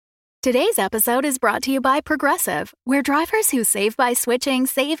Today's episode is brought to you by Progressive, where drivers who save by switching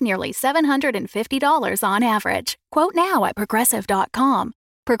save nearly $750 on average. Quote now at Progressive.com.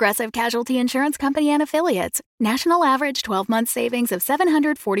 Progressive Casualty Insurance Company and Affiliates. National average 12-month savings of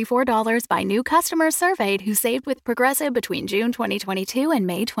 $744 by new customers surveyed who saved with Progressive between June 2022 and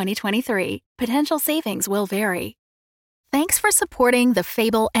May 2023. Potential savings will vary. Thanks for supporting the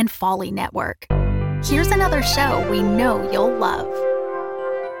Fable and Folly Network. Here's another show we know you'll love.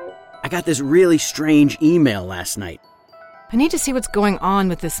 I got this really strange email last night. I need to see what's going on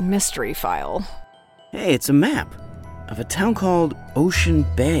with this mystery file. Hey, it's a map of a town called Ocean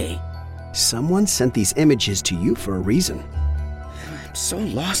Bay. Someone sent these images to you for a reason. I'm so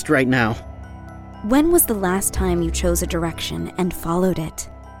lost right now. When was the last time you chose a direction and followed it?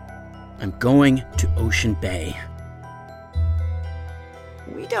 I'm going to Ocean Bay.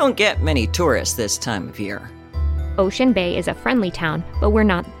 We don't get many tourists this time of year. Ocean Bay is a friendly town, but we're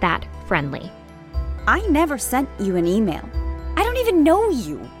not that friendly. I never sent you an email. I don't even know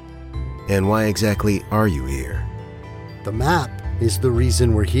you. And why exactly are you here? The map is the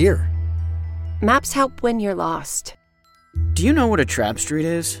reason we're here. Maps help when you're lost. Do you know what a trap street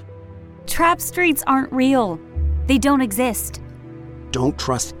is? Trap streets aren't real. They don't exist. Don't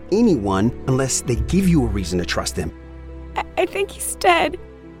trust anyone unless they give you a reason to trust them. I think he's dead.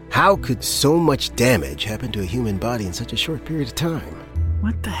 How could so much damage happen to a human body in such a short period of time?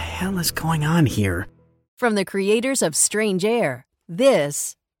 What the hell is going on here? From the creators of Strange Air,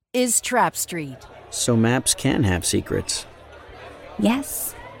 this is Trap Street. So maps can have secrets.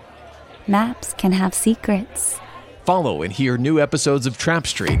 Yes. Maps can have secrets. Follow and hear new episodes of Trap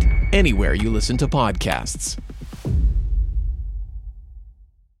Street anywhere you listen to podcasts.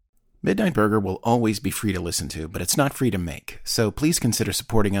 Midnight Burger will always be free to listen to, but it's not free to make. So please consider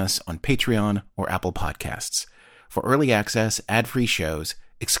supporting us on Patreon or Apple Podcasts. For early access, ad-free shows,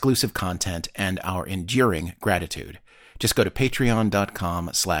 exclusive content, and our enduring gratitude, just go to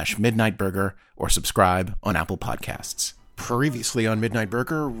patreon.com/midnightburger or subscribe on Apple Podcasts. Previously on Midnight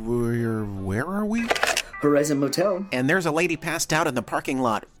Burger, where are we? Horizon Motel. And there's a lady passed out in the parking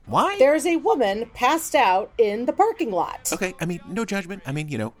lot. Why? There's a woman passed out in the parking lot. Okay, no judgment.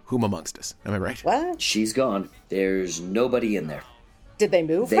 Whom amongst us? Am I right? What? She's gone. There's nobody in there. Did they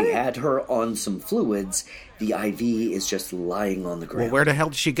move her? They had her on some fluids. The IV is just lying on the ground. Well, where the hell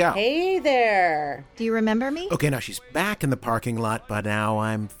did she go? Hey there. Do you remember me? Okay, now she's back in the parking lot, but now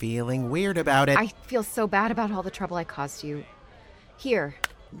I'm feeling weird about it. I feel so bad about all the trouble I caused you. Here.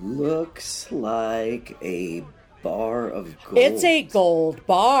 Looks like a bar of gold. It's a gold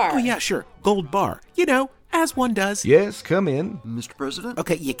bar. Oh, yeah, sure. Gold bar. As one does. Yes, come in. Mr. President?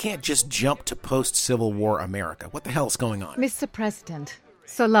 Okay, you can't just jump to post-Civil War America. What the hell's going on? Mr. President,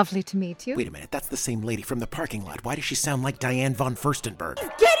 so lovely to meet you. Wait a minute, that's the same lady from the parking lot. Why does she sound like Diane von Furstenberg? He's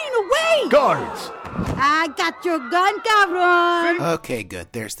getting away! Guards! I got your gun, cabron! Okay, good.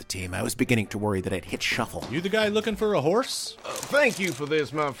 There's the team. I was beginning to worry that I'd hit shuffle. You the guy looking for a horse? Thank you for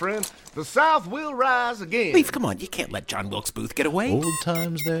this, my friend. The South will rise again. Leaf, come on. You can't let John Wilkes Booth get away. Old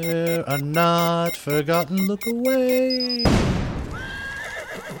times there are not forgotten. Look away.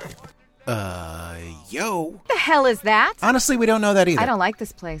 Yo. What the hell is that? Honestly, we don't know that either. I don't like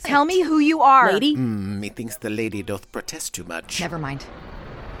this place. Tell me who you are. Lady? Methinks the lady doth protest too much. Never mind.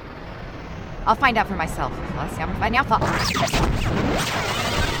 I'll find out for myself.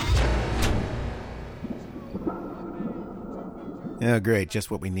 Oh, great.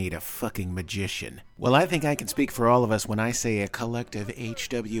 Just what we need, a fucking magician. Well, I think I can speak for all of us when I say a collective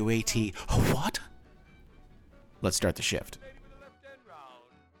HWAT. What? Let's start the shift.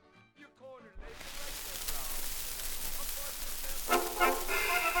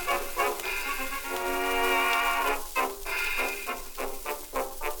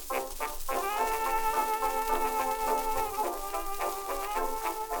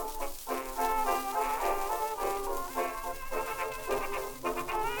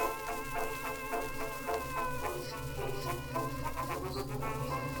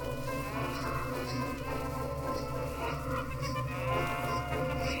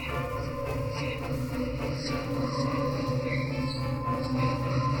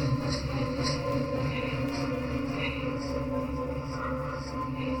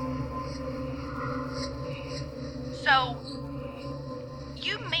 So,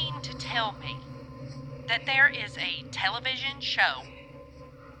 you mean to tell me that there is a television show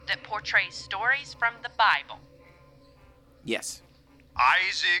that portrays stories from the Bible? Yes.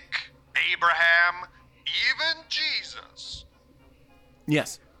 Isaac, Abraham, even Jesus.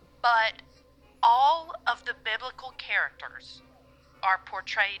 Yes. But all of the biblical characters are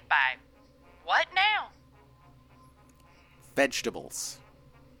portrayed by what now? Vegetables.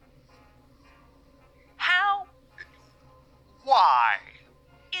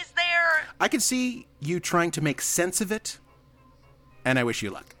 I can see you trying to make sense of it, and I wish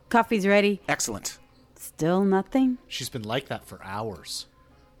you luck. Coffee's ready. Excellent. Still nothing? She's been like that for hours.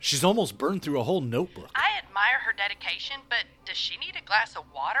 She's almost burned through a whole notebook. I admire her dedication, but does she need a glass of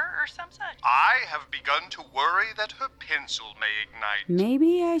water or some such? I have begun to worry that her pencil may ignite.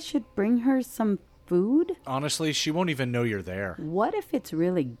 Maybe I should bring her some food? Honestly, she won't even know you're there. What if it's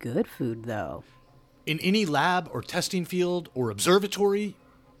really good food, though? In any lab or testing field or observatory,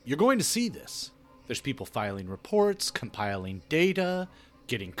 you're going to see this. There's people filing reports, compiling data,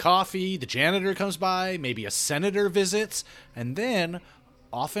 getting coffee, the janitor comes by, maybe a senator visits, and then,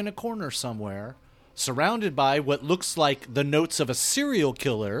 off in a corner somewhere, surrounded by what looks like the notes of a serial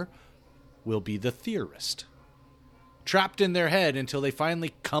killer, will be the theorist. Trapped in their head until they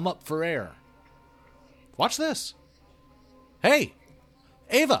finally come up for air. Watch this. Hey,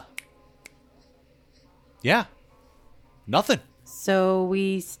 Ava. Yeah, nothing. So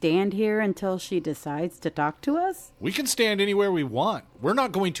we stand here until she decides to talk to us? We can stand anywhere we want. We're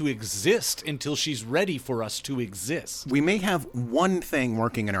not going to exist until she's ready for us to exist. We may have one thing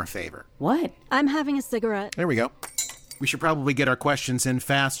working in our favor. What? I'm having a cigarette. There we go. We should probably get our questions in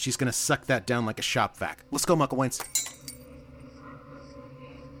fast. She's going to suck that down like a shop vac. Let's go, Mucklewains.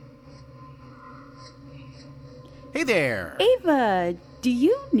 Hey there. Ava, do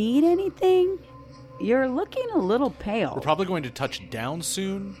you need anything? You're looking a little pale. We're probably going to touch down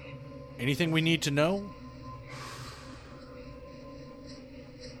soon. Anything we need to know?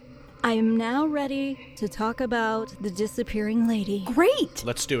 I am now ready to talk about the disappearing lady. Great!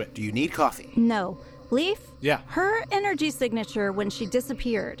 Let's do it. Do you need coffee? No. Leaf? Yeah. Her energy signature when she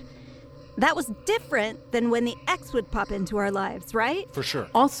disappeared. That was different than when the ex would pop into our lives, right? For sure.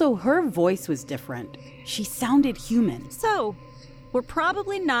 Also, her voice was different. She sounded human. So, we're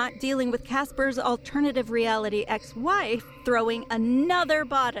probably not dealing with Casper's alternative reality ex-wife throwing another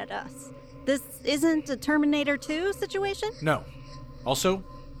bot at us. This isn't a Terminator 2 situation? No. Also,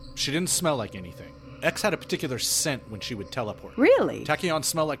 she didn't smell like anything. X had a particular scent when she would teleport. Really? Tachyon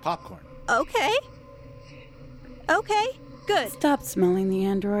smelled like popcorn. Okay, good. Stop smelling the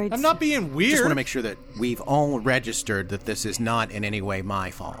androids. I'm not being weird. Just want to make sure that we've all registered that this is not in any way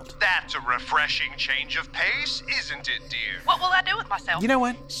my fault. That's a refreshing change of pace, isn't it, dear? What will I do with myself? You know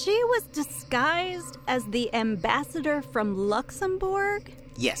what? She was disguised as the ambassador from Luxembourg?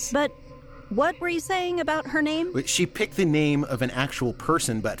 Yes. But what were you saying about her name? She picked the name of an actual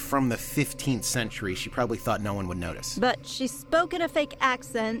person, but from the 15th century. She probably thought no one would notice. But she spoke in a fake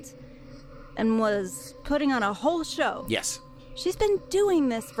accent and was putting on a whole show. Yes. She's been doing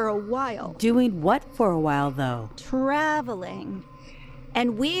this for a while. Doing what for a while, though? Traveling.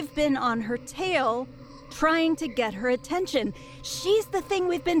 And we've been on her tail, trying to get her attention. She's the thing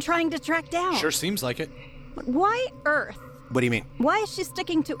we've been trying to track down. Sure seems like it. But why Earth? What do you mean? Why is she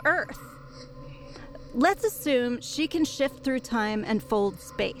sticking to Earth? Let's assume she can shift through time and fold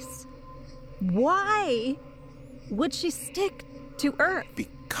space. Why would she stick to Earth?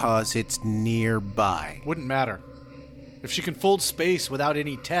 Because it's nearby. Wouldn't matter. If she can fold space without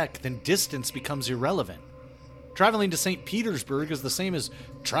any tech, then distance becomes irrelevant. Traveling to St. Petersburg is the same as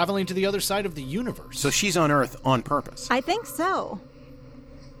traveling to the other side of the universe. So she's on Earth on purpose. I think so.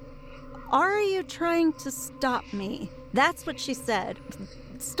 Are you trying to stop me? That's what she said.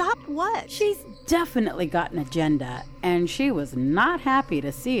 Stop what? She's definitely got an agenda, and she was not happy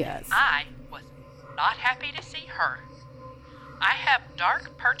to see us. I was not happy to see her. I have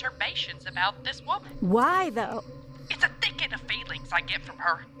dark perturbations about this woman. Why, though? It's a thicket of feelings I get from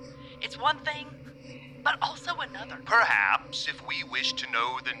her. It's one thing, but also another. Perhaps if we wish to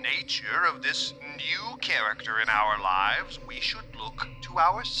know the nature of this new character in our lives, we should look to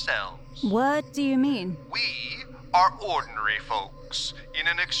ourselves. What do you mean? We are ordinary folks in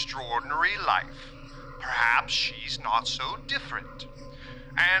an extraordinary life. Perhaps she's not so different.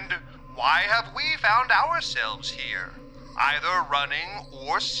 And why have we found ourselves here? Either running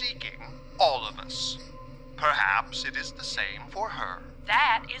or seeking, all of us. Perhaps it is the same for her.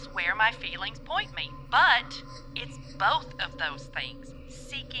 That is where my feelings point me. But it's both of those things,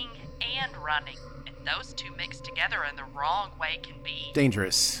 seeking and running. And those two mixed together in the wrong way can be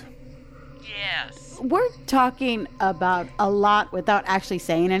dangerous. Yes. We're talking about a lot without actually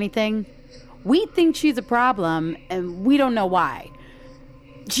saying anything. We think she's a problem, and we don't know why.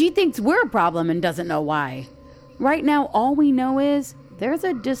 She thinks we're a problem and doesn't know why. Right now, all we know is there's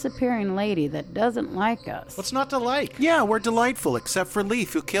a disappearing lady that doesn't like us. What's not to like? Yeah, we're delightful, except for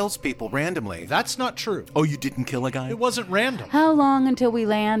Leaf, who kills people randomly. That's not true. Oh, you didn't kill a guy? It wasn't random. How long until we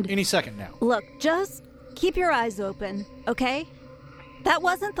land? Any second now. Look, just keep your eyes open, okay? That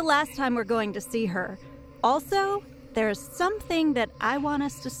wasn't the last time we're going to see her. Also, there's something that I want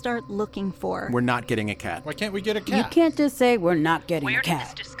us to start looking for. We're not getting a cat. Why can't we get a cat? You can't just say we're not getting Where a did this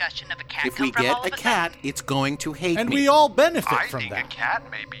cat. discussion of a cat If come we from get all a of cat, it's going to hate And me. we all benefit I from think that. a cat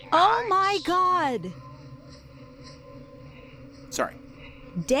may be nice. Oh my God! Sorry.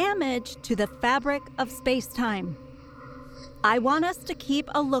 Damage to the fabric of space-time. I want us to keep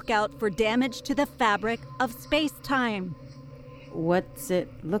a lookout for damage to the fabric of space-time. What's it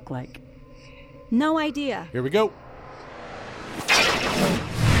look like? No idea. Here we go.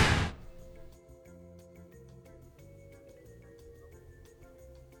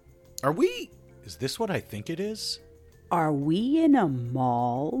 Are we? Is this what I think it is? Are we in a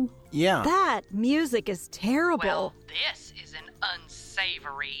mall? Yeah. That music is terrible. Well, this is an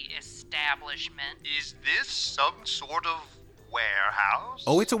unsavory establishment. Is this some sort of warehouse?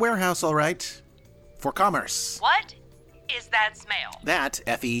 Oh, it's a warehouse, all right. For commerce. What is that smell? That,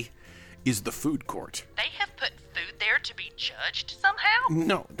 Effie, is the food court. They have put food there to be judged somehow?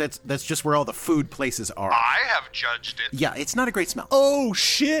 No, that's just where all the food places are. I have judged it. Yeah, it's not a great smell. Oh,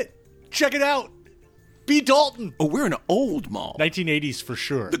 shit. Check it out. B. Dalton. Oh, we're in an old mall. 1980s for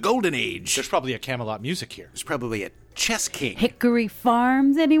sure. The golden age. There's probably a Camelot music here. There's probably a Chess King. Hickory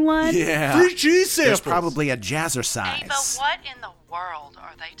Farms, anyone? Yeah. Free cheese samples. There's probably a Jazzercise. Ava, what in the world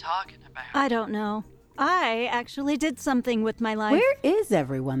are they talking about? I don't know. I actually did something with my life. Where is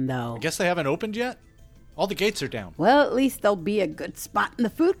everyone, though? I guess they haven't opened yet. All the gates are down. Well, at least there'll be a good spot in the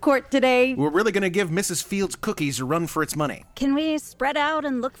food court today. We're really going to give Mrs. Fields Cookies a run for its money. Can we spread out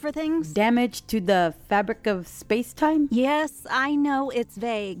and look for things? Damage to the fabric of space-time? Yes, I know it's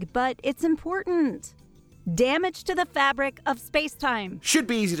vague, but it's important. Damage to the fabric of space-time. Should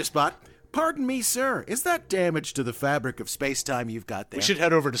be easy to spot. Pardon me, sir. Is that damage to the fabric of space-time you've got there? We should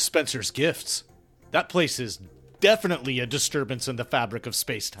head over to Spencer's Gifts. That place is definitely a disturbance in the fabric of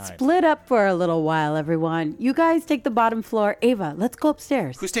space-time. Split up for a little while, everyone. You guys take the bottom floor. Ava, let's go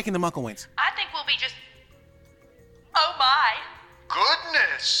upstairs. Who's taking the Mucklewings? I think we'll be just... Oh my!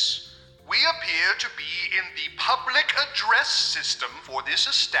 Goodness! We appear to be in the public address system for this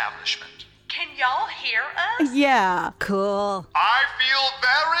establishment. Can y'all hear us? Yeah. Cool. I feel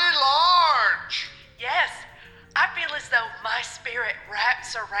very large. Yes. I feel as though my spirit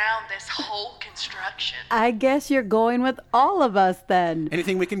wraps around this whole construction. I guess you're going with all of us then.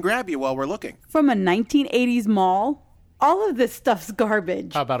 Anything we can grab you while we're looking. From a 1980s mall? All of this stuff's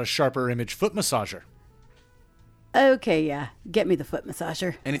garbage. How about a sharper image foot massager? Okay, yeah. Get me the foot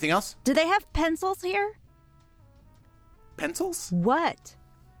massager. Anything else? Do they have pencils here? Pencils? What?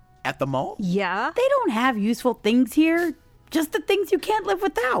 At the mall? Yeah? They don't have useful things here. Just the things you can't live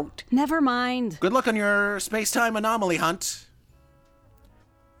without. Never mind. Good luck on your space-time anomaly hunt.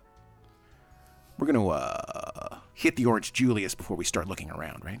 We're going to hit the Orange Julius before we start looking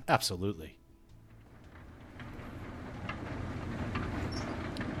around, right? Absolutely.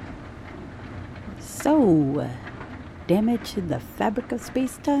 So, damage to the fabric of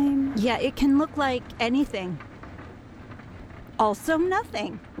space-time? Yeah, it can look like anything. Also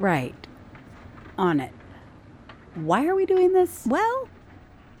nothing. Right. On it. Why are we doing this? Well,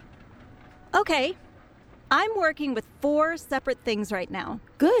 okay. I'm working with 4 separate things right now.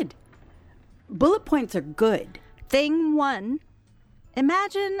 Good. Bullet points are good. Thing 1,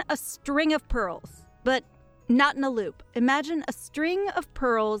 imagine a string of pearls, but not in a loop. Imagine a string of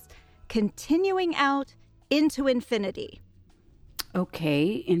pearls continuing out into infinity.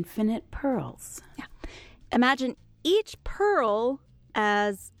 Okay, infinite pearls. Yeah. Imagine each pearl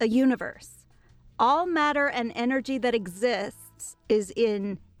as a universe. All matter and energy that exists is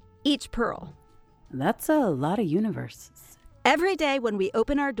in each pearl. That's a lot of universes. Every day when we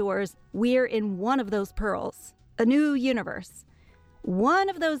open our doors, we're in one of those pearls, a new universe. One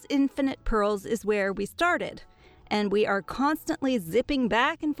of those infinite pearls is where we started, and we are constantly zipping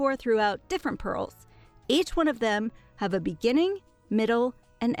back and forth throughout different pearls. Each one of them have a beginning, middle,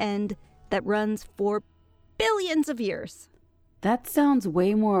 and end that runs for billions of years. That sounds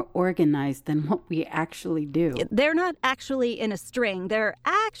way more organized than what we actually do. They're not actually in a string. They're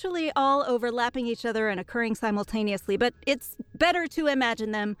actually all overlapping each other and occurring simultaneously, but it's better to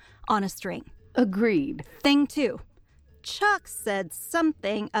imagine them on a string. Agreed. Thing 2. Chuck said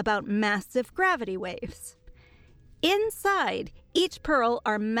something about massive gravity waves. Inside each pearl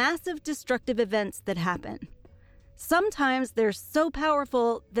are massive destructive events that happen. Sometimes they're so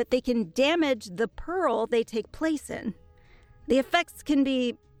powerful that they can damage the pearl they take place in. The effects can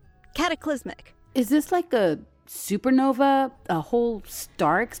be cataclysmic. Is this like a supernova, a whole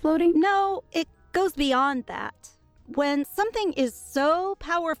star exploding? No, it goes beyond that. When something is so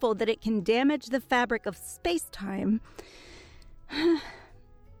powerful that it can damage the fabric of space-time,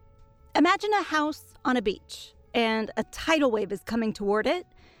 imagine a house on a beach. and a tidal wave is coming toward it.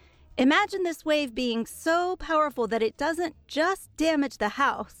 Imagine this wave being so powerful that it doesn't just damage the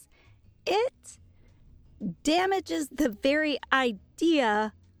house. It damages the very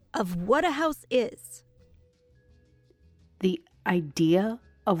idea of what a house is. The idea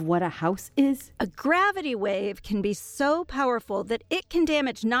of what a house is? A gravity wave can be so powerful that it can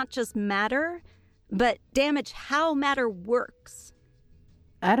damage not just matter, but damage how matter works.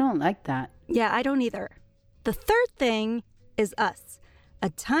 I don't like that. Yeah, I don't either. The third thing is us, a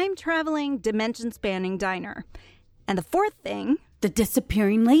time-traveling, dimension-spanning diner. And the fourth thing... the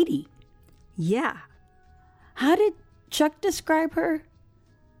disappearing lady. Yeah. How did Chuck describe her?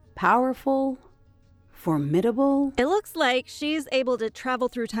 Powerful? Formidable? It looks like she's able to travel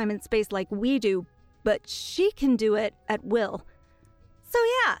through time and space like we do, but she can do it at will. So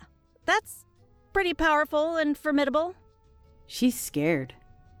yeah, that's pretty powerful and formidable. She's scared.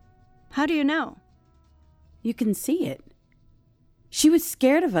 How do you know? You can see it. She was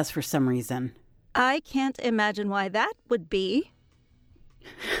scared of us for some reason. I can't imagine why that would be.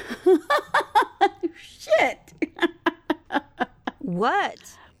 Shit!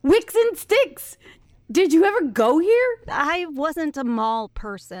 What? Wicks and Sticks! Did you ever go here? I wasn't a mall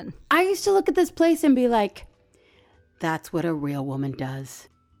person. I used to look at this place and be like, that's what a real woman does.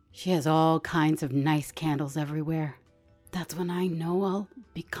 She has all kinds of nice candles everywhere. That's when I know I'll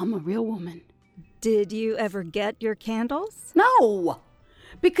become a real woman. Did you ever get your candles? No!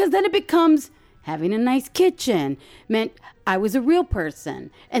 Because then it becomes having a nice kitchen meant I was a real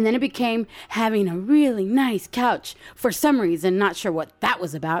person. And then it became having a really nice couch for some reason, not sure what that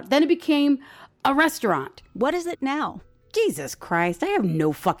was about. Then it became a restaurant. What is it now? Jesus Christ, I have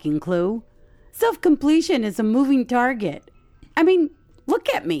no fucking clue. Self-completion is a moving target. I mean, look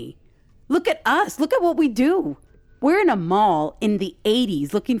at me. Look at us. Look at what we do. We're in a mall in the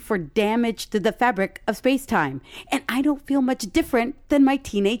 80s looking for damage to the fabric of space-time. And I don't feel much different than my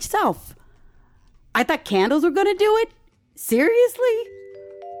teenage self. I thought candles were gonna do it? Seriously?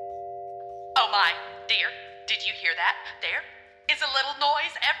 Oh my, dear, did you hear that? There is a little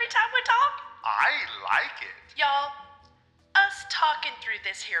noise every time we talk. I like it. Y'all, us talking through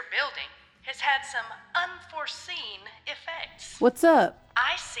this here building has had some unforeseen effects. What's up?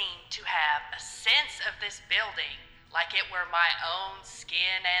 I seem to have a sense of this building like it were my own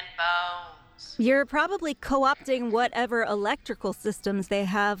skin and bones. You're probably co-opting whatever electrical systems they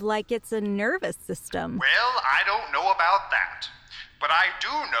have like it's a nervous system. Well, I don't know about that. But I do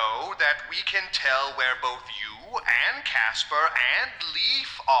know that we can tell where both you and Casper and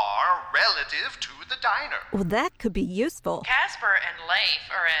Leaf are relative to the diner. Well, that could be useful. Casper and Leif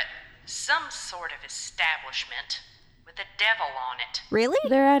are at some sort of establishment with a devil on it. Really?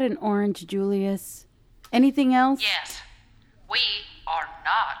 They're at an Orange Julius. Anything else? Yes. We are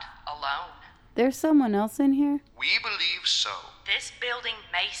not alone. There's someone else in here? We believe so. This building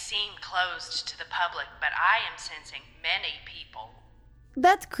may seem closed to the public, but I am sensing many people.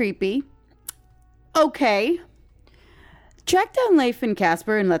 That's creepy. Okay. Track down Leif and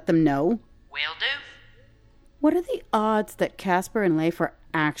Casper and let them know. Will do. What are the odds that Casper and Leif are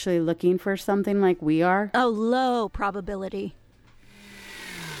actually looking for something like we are? Oh, low probability.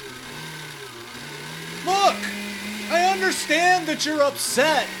 Look! I understand that you're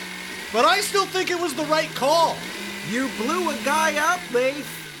upset, but I still think it was the right call. You blew a guy up,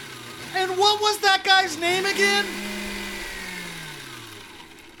 Leif. And what was that guy's name again?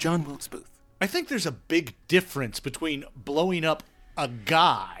 John Wilkes Booth. I think there's a big difference between blowing up a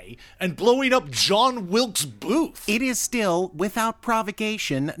guy and blowing up John Wilkes Booth. It is still, without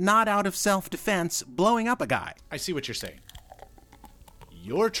provocation, not out of self-defense, blowing up a guy. I see what you're saying.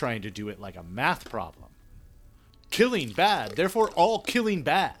 You're trying to do it like a math problem. Killing bad, therefore all killing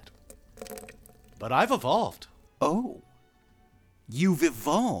bad. But I've evolved. Oh. You've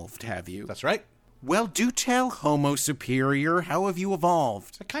evolved, have you? That's right. Well, do tell, Homo Superior. How have you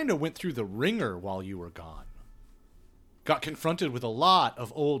evolved? I kind of went through the ringer while you were gone. Got confronted with a lot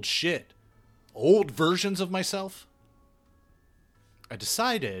of old shit. Old versions of myself. I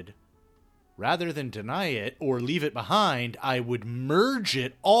decided, rather than deny it or leave it behind, I would merge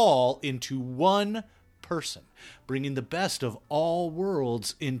it all into one person, bringing the best of all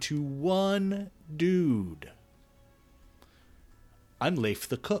worlds into one dude. I'm Leif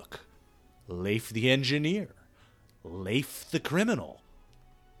the cook, Leif the engineer, Leif the criminal,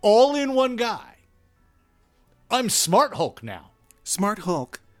 all in one guy. I'm Smart Hulk now. Smart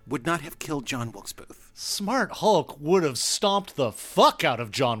Hulk would not have killed John Wilkes Booth. Smart Hulk would have stomped the fuck out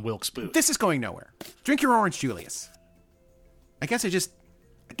of John Wilkes Booth. This is going nowhere. Drink your Orange Julius. I guess I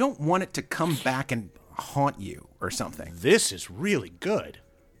don't want it to come back and haunt you or something. This is really good.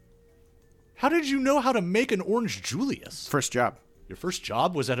 How did you know how to make an Orange Julius? First job. Your first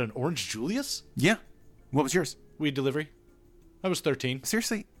job was at an Orange Julius? Yeah. What was yours? Weed delivery. I was 13.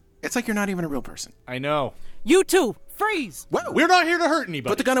 Seriously? It's like you're not even a real person. I know. You two, freeze! Whoa. We're not here to hurt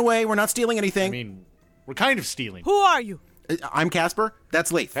anybody. Put the gun away. We're not stealing anything. I mean, we're kind of stealing. Who are you? I'm Casper.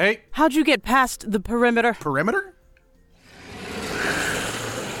 That's Leaf. Hey. How'd you get past the perimeter? Perimeter?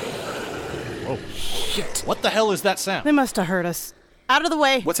 Oh, shit. What the hell is that sound? They must have heard us. Out of the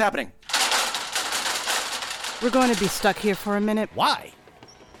way. What's happening? We're going to be stuck here for a minute. Why?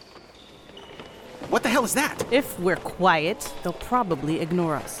 What the hell is that? If we're quiet, they'll probably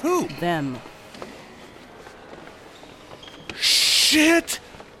ignore us. Who? Them. Shit!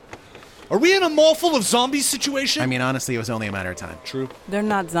 Are we in a mall full of zombies situation? I mean, honestly, it was only a matter of time. True. They're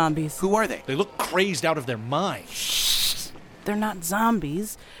not zombies. Who are they? They look crazed out of their minds. Shh. They're not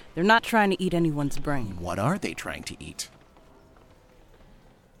zombies. They're not trying to eat anyone's brain. What are they trying to eat?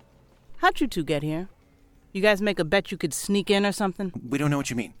 How'd you two get here? You guys make a bet you could sneak in or something? We don't know what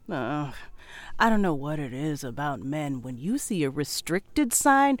you mean. I don't know what it is about men. When you see a restricted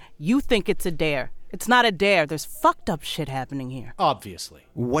sign, you think it's a dare. It's not a dare. There's fucked up shit happening here. Obviously.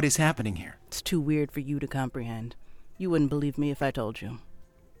 What is happening here? It's too weird for you to comprehend. You wouldn't believe me if I told you.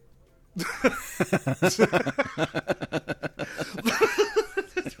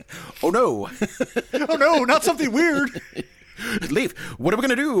 Oh no. Oh no, not something weird. Leaf, what are we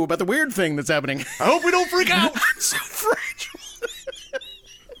going to do about the weird thing that's happening? I hope we don't freak out. I'm so fragile.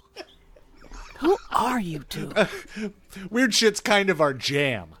 Who are you two? Weird shit's kind of our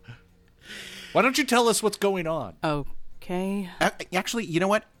jam. Why don't you tell us what's going on? Okay. Actually, you know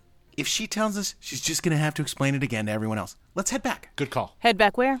what? If she tells us, she's just going to have to explain it again to everyone else. Let's head back. Good call. Head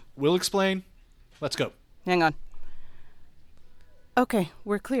back where? We'll explain. Let's go. Hang on. Okay,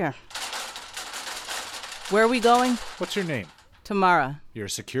 we're clear. Where are we going? What's your name? Tamara. You're a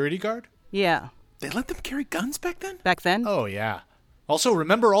security guard? Yeah. They let them carry guns back then? Back then? Oh, yeah. Also,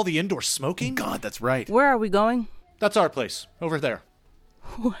 remember all the indoor smoking? God, that's right. Where are we going? That's our place. Over there.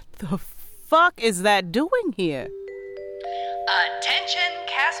 What the fuck is that doing here? Attention,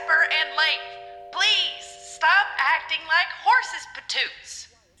 Casper and Leif. Please stop acting like horses' patoots.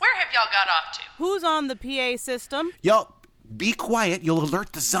 Where have y'all got off to? Who's on the PA system? Y'all, be quiet. You'll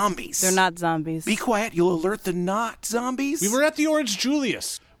alert the zombies. They're not zombies. Be quiet. You'll alert the not zombies. We were at the Orange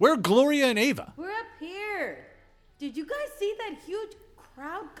Julius. Where are Gloria and Ava? We're up here. Did you guys see that huge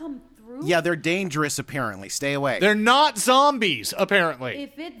crowd come through? Yeah, they're dangerous, apparently. Stay away. They're not zombies, apparently.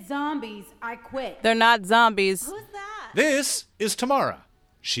 If it's zombies, I quit. They're not zombies. Who's that? This is Tamara.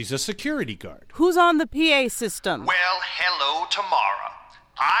 She's a security guard. Who's on the PA system? Well, hello, Tamara.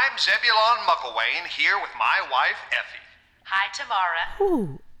 I'm Zebulon Mucklewain here with my wife, Effie. Hi, Tamara.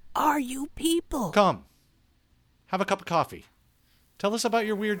 Who are you people? Come. Have a cup of coffee. Tell us about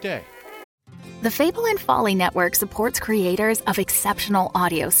your weird day. The Fable and Folly Network supports creators of exceptional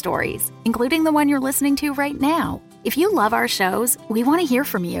audio stories, including the one you're listening to right now. If you love our shows, we want to hear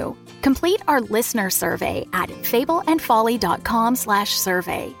from you. Complete our listener survey at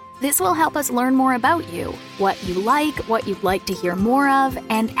fableandfolly.com/survey. This will help us learn more about you, what you like, what you'd like to hear more of,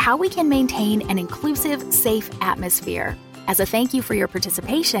 and how we can maintain an inclusive, safe atmosphere. As a thank you for your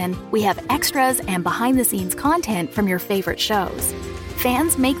participation, we have extras and behind-the-scenes content from your favorite shows.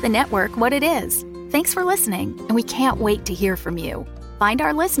 Fans make the network what it is. Thanks for listening, and we can't wait to hear from you. Find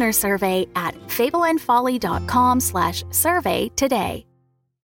our listener survey at fableandfolly.com/survey today.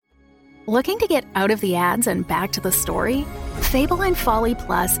 Looking to get out of the ads and back to the story? Fable and Folly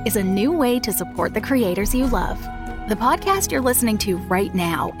Plus is a new way to support the creators you love. The podcast you're listening to right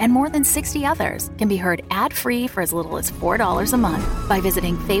now and more than 60 others can be heard ad-free for as little as $4 a month by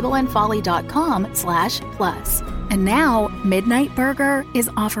visiting fableandfolly.com/plus. And now, Midnight Burger is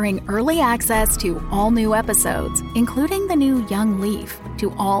offering early access to all new episodes, including the new Young Leaf,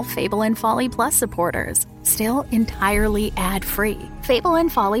 to all Fable and Folly Plus supporters, still entirely ad-free. Fable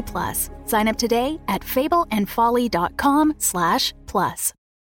and Folly Plus. Sign up today at fableandfolly.com/plus.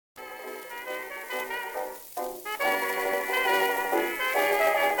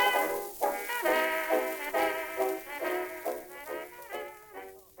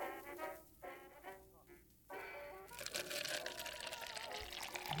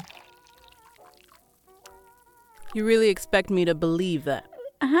 You really expect me to believe that?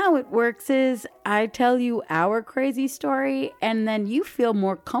 How it works is I tell you our crazy story, and then you feel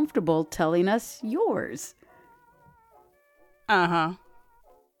more comfortable telling us yours. Uh-huh.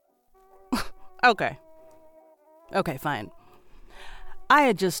 Okay, fine. I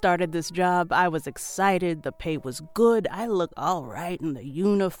had just started this job. I was excited. The pay was good. I look all right in the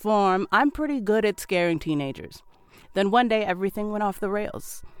uniform. I'm pretty good at scaring teenagers. Then one day, everything went off the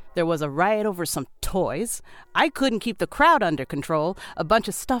rails. There was a riot over some toys. I couldn't keep the crowd under control. A bunch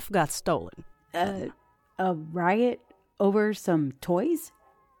of stuff got stolen. A riot over some toys?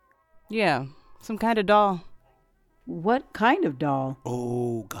 Yeah, some kind of doll. What kind of doll?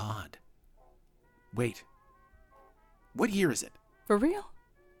 Oh, God. Wait. What year is it? For real?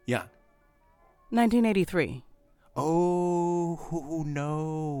 Yeah. 1983. Oh,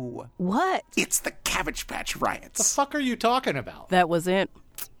 no. What? It's the Cabbage Patch riots. The fuck are you talking about? That was it.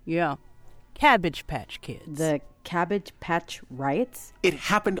 Yeah. Cabbage Patch Kids. The Cabbage Patch riots? It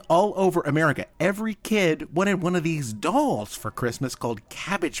happened all over America. Every kid wanted one of these dolls for Christmas called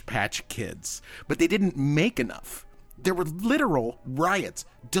Cabbage Patch Kids, but they didn't make enough. There were literal riots.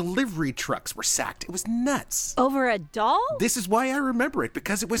 Delivery trucks were sacked. It was nuts. Over a doll? This is why I remember it,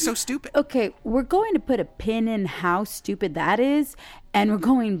 because it was so stupid. Okay, we're going to put a pin in how stupid that is, and we're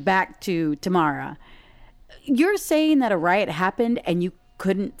going back to Tamara. You're saying that a riot happened and you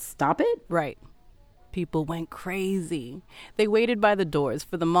couldn't stop it? Right. People went crazy. They waited by the doors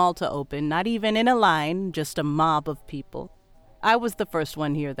for the mall to open, not even in a line, just a mob of people. I was the first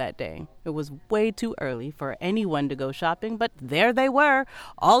one here that day. It was way too early for anyone to go shopping, but there they were,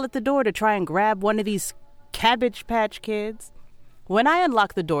 all at the door to try and grab one of these Cabbage Patch Kids. When I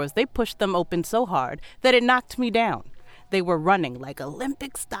unlocked the doors, they pushed them open so hard that it knocked me down. They were running, like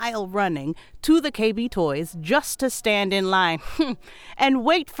Olympic-style running, to the KB Toys just to stand in line and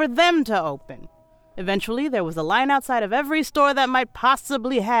wait for them to open. Eventually, there was a line outside of every store that might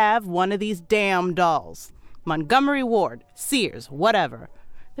possibly have one of these damn dolls. Montgomery Ward, Sears, whatever.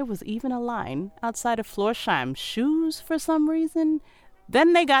 There was even a line outside of Florsheim's shoes for some reason.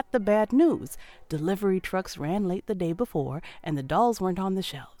 Then they got the bad news. Delivery trucks ran late the day before, and the dolls weren't on the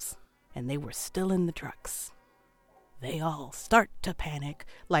shelves. And they were still in the trucks. They all start to panic,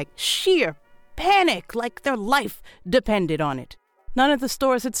 like sheer panic, like their life depended on it. None of the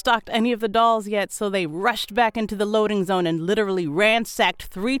stores had stocked any of the dolls yet, so they rushed back into the loading zone and literally ransacked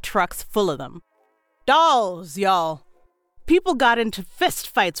 3 trucks full of them. Dolls, y'all. People got into fist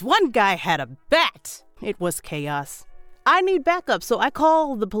fights. One guy had a bat. It was chaos. I need backup, so I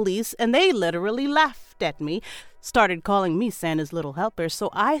called the police, and they literally laughed at me, started calling me Santa's little helper, so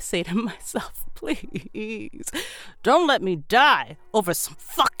I say to myself, please, don't let me die over some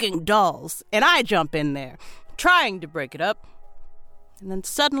fucking dolls. And I jump in there, trying to break it up, and then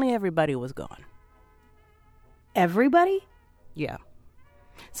suddenly everybody was gone. Everybody? Yeah.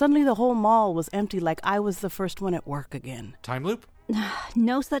 Suddenly the whole mall was empty, like I was the first one at work again. Time loop?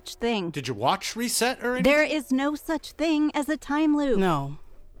 No such thing. Did your watch reset or anything? There is no such thing as a time loop. No.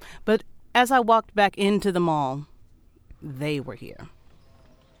 But as I walked back into the mall, they were here.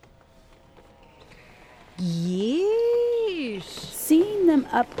 Yeesh. Seeing them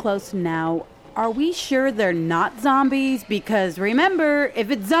up close now, are we sure they're not zombies? Because remember, if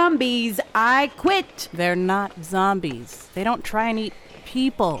it's zombies, I quit. They're not zombies. They don't try and eat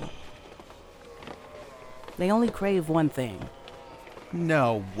people. They only crave one thing.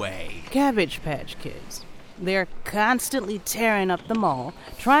 No way. Cabbage Patch Kids. They're constantly tearing up the mall,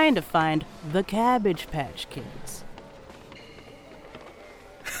 trying to find the Cabbage Patch Kids.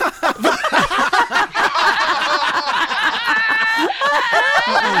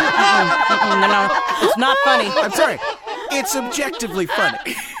 No, it's not funny. I'm sorry. It's objectively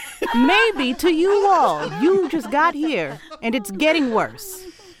funny. Maybe to you all. You just got here, and it's getting worse.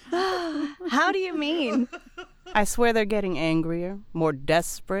 How do you mean? I swear they're getting angrier, more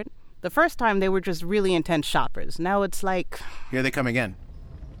desperate. The first time they were just really intense shoppers. Now it's like... Here they come again.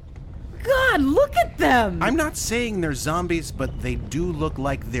 God, look at them! I'm not saying they're zombies, but they do look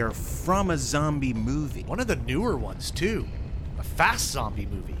like they're from a zombie movie. One of the newer ones, too. A fast zombie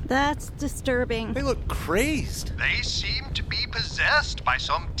movie. That's disturbing. They look crazed. They seem to be possessed by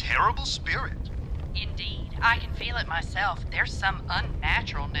some terrible spirit. Indeed. I can feel it myself. There's some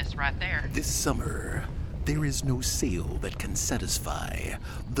unnaturalness right there. This summer, there is no sale that can satisfy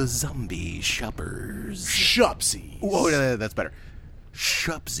the zombie shoppers. Shopsies. Oh, that's better.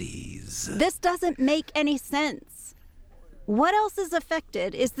 Shopsies. This doesn't make any sense. What else is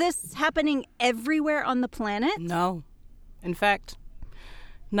affected? Is this happening everywhere on the planet? No. In fact,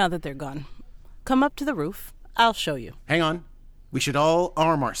 now that they're gone, come up to the roof. I'll show you. Hang on. We should all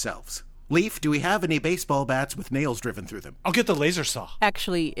arm ourselves. Leaf, do we have any baseball bats with nails driven through them? I'll get the laser saw.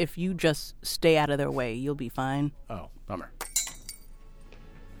 Actually, if you just stay out of their way, you'll be fine. Oh, bummer.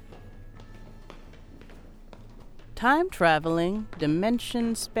 Time-traveling,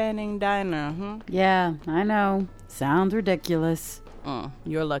 dimension-spanning diner, Yeah, I know. Sounds ridiculous.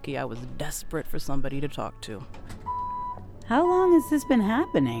 You're lucky I was desperate for somebody to talk to. How long has this been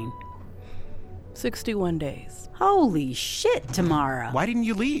happening? 61 days. Holy shit, Tamara. Why didn't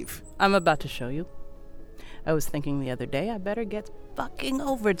you leave? I'm about to show you. I was thinking the other day I better get fucking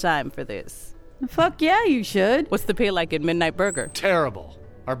overtime for this. Fuck yeah, you should. What's the pay like at Midnight Burger? Terrible.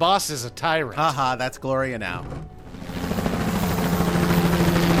 Our boss is a tyrant. Haha, that's Gloria now.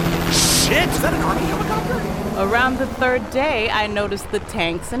 Shit! Is that an army helicopter? Around the third day, I noticed the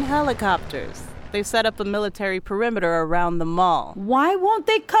tanks and helicopters. They set up a military perimeter around the mall. Why won't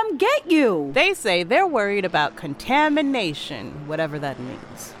they come get you? They say they're worried about contamination, whatever that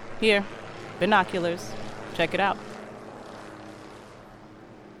means. Here, binoculars. Check it out.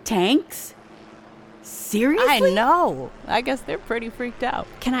 Tanks? Seriously? I know. I guess they're pretty freaked out.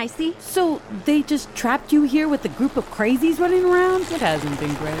 Can I see? So they just trapped you here with a group of crazies running around? It hasn't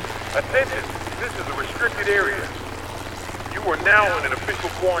been great. Attention, this is a restricted area. You are now in an official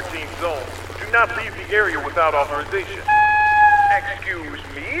quarantine zone. Do not leave the area without authorization. Excuse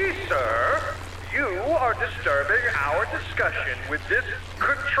me, sir. You are disturbing our discussion with this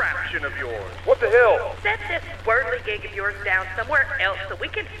contraption of yours. What the hell? Set this wordly gig of yours down somewhere else so we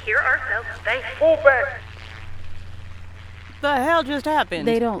can hear ourselves think. Pull back. The hell just happened?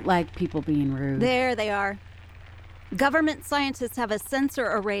 They don't like people being rude. There they are. Government scientists have a sensor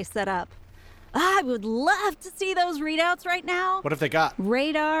array set up. I would love to see those readouts right now. What have they got?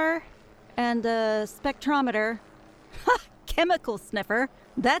 Radar and a spectrometer. Chemical sniffer.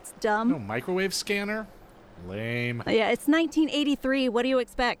 That's dumb. No microwave scanner? Lame. Yeah, it's 1983. What do you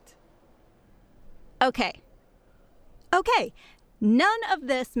expect? Okay. None of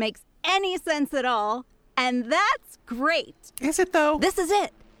this makes any sense at all, and that's great. Is it, though? This is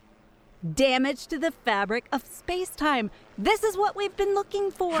it. Damage to the fabric of space-time. This is what we've been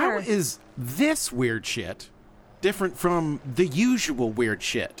looking for. How is this weird shit different from the usual weird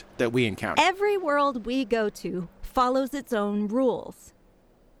shit that we encounter? Every world we go to follows its own rules.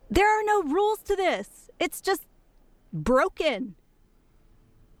 There are no rules to this. It's just broken.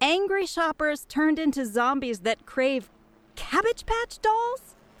 Angry shoppers turned into zombies that crave Cabbage Patch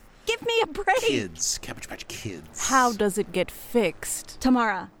dolls? Give me a break. Kids. Cabbage Patch Kids. How does it get fixed?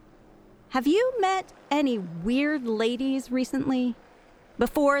 Tamara, have you met any weird ladies recently?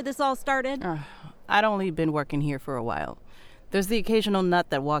 Before this all started? I'd only been working here for a while. There's the occasional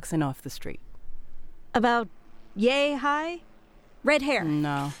nut that walks in off the street. About yay high? Red hair?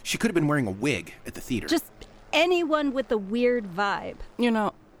 No. She could have been wearing a wig at the theater. Just anyone with a weird vibe. You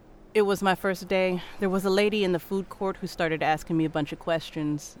know, it was my first day. There was a lady in the food court who started asking me a bunch of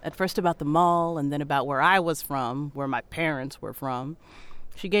questions. At first about the mall, and then about where I was from, where my parents were from.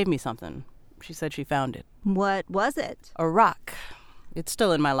 She gave me something. She said she found it. What was it? A rock. It's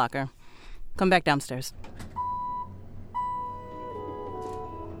still in my locker. Come back downstairs.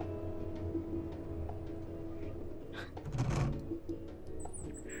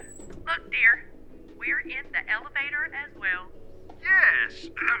 Look, dear, we're in the elevator as well. Yes.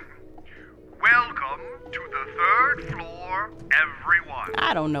 Welcome to the third floor, everyone.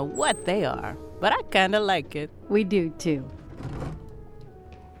 I don't know what they are, but I kind of like it. We do, too.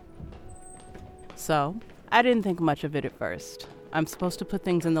 So, I didn't think much of it at first. I'm supposed to put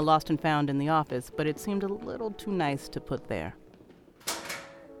things in the lost and found in the office, but it seemed a little too nice to put there.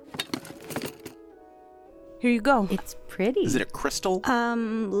 Here you go. It's pretty. Is it a crystal?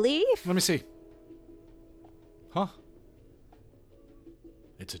 Leaf? Let me see. Huh.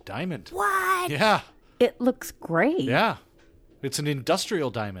 It's a diamond. What? Yeah. It looks great. Yeah. It's an industrial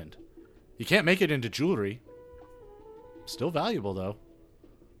diamond. You can't make it into jewelry. Still valuable, though.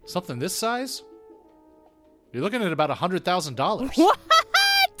 Something this size? You're looking at about $100,000. What?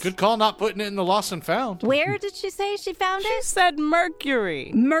 Good call not putting it in the lost and found. Where did she say she found it? She said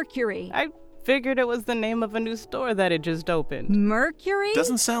Mercury. Mercury. I figured it was the name of a new store that had just opened. Mercury?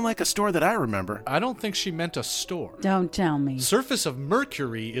 Doesn't sound like a store that I remember. I don't think she meant a store. Don't tell me. Surface of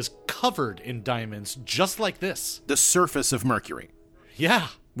Mercury is covered in diamonds just like this. The surface of Mercury. Yeah.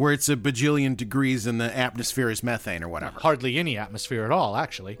 Where it's a bajillion degrees and the atmosphere is methane or whatever. Hardly any atmosphere at all,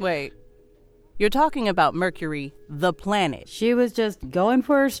 actually. Wait. You're talking about Mercury, the planet. She was just going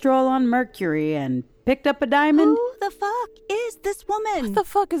for a stroll on Mercury and picked up a diamond? Who the fuck is this woman? What the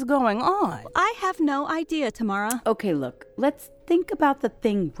fuck is going on? I have no idea, Tamara. Okay, look, let's think about the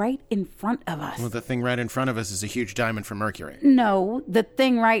thing right in front of us. Well, the thing right in front of us is a huge diamond from Mercury. No, the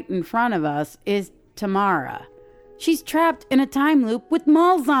thing right in front of us is Tamara. She's trapped in a time loop with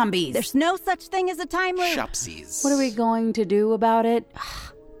Maul zombies. There's no such thing as a time loop. Shopsies. What are we going to do about it?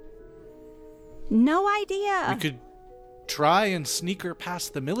 No idea. We could try and sneak her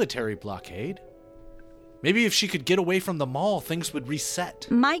past the military blockade. Maybe if she could get away from the mall, things would reset.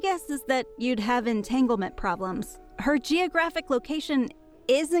 My guess is that you'd have entanglement problems. Her geographic location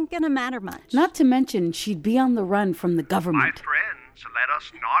isn't going to matter much. Not to mention, she'd be on the run from the My government. friends, let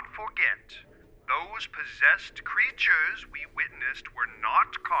us not forget. Those possessed creatures we witnessed were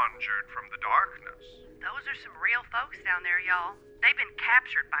not conjured from the darkness. Those are some real folks down there, y'all. They've been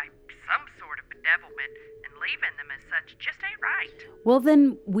captured by some sort of bedevilment, and leaving them as such just ain't right. Well,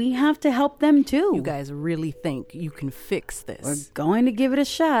 then we have to help them too. You guys really think you can fix this? We're going to give it a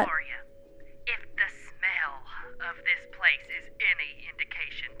shot. Gloria, if the smell of this place is any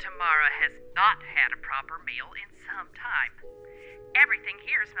indication, Tamara has not had a proper meal in some time. Everything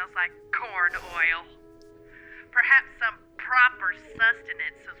here smells like corn oil. Perhaps some proper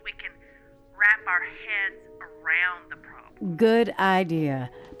sustenance so we can wrap our heads around the problem. Good idea.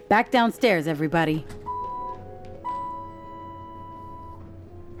 Back downstairs, everybody.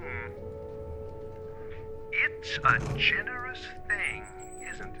 It's a generous thing,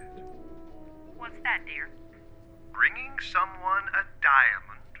 isn't it? What's that, dear? Bringing someone a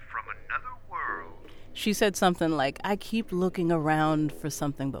diamond from another world. She said something like, I keep looking around for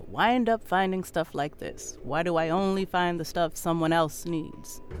something but wind up finding stuff like this. Why do I only find the stuff someone else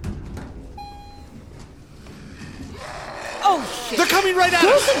needs? Oh, shit. They're coming right at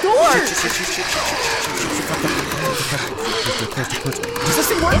us! Close the door! Does this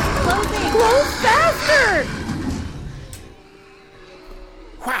thing work? It's closing! Close faster!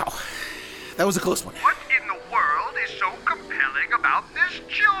 Wow. That was a close one. What in the world is so compelling about this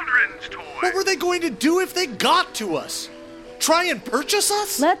children's toy? What were they going to do if they got to us? Try and purchase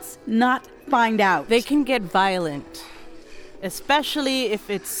us? Let's not find out. They can get violent, especially if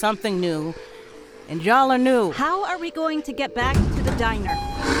it's something new. And y'all are new. How are we going to get back to the diner?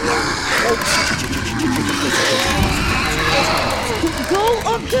 Go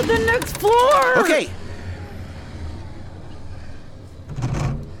up to the next floor! Okay.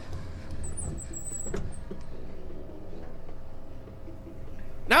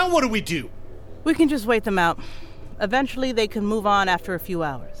 Now what do we do? We can just wait them out. Eventually, they can move on after a few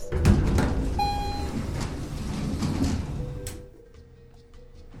hours.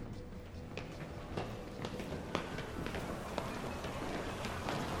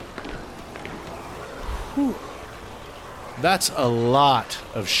 Whew. That's a lot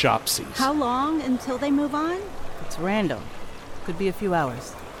of shopsies. How long until they move on? It's random. Could be a few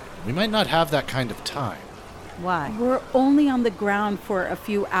hours. We might not have that kind of time. Why? We're only on the ground for a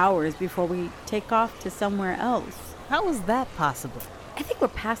few hours before we take off to somewhere else. How is that possible? I think we're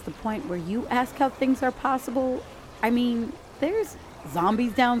past the point where you ask how things are possible. I mean, there's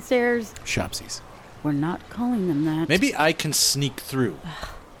zombies downstairs. Shopsies. We're not calling them that. Maybe I can sneak through.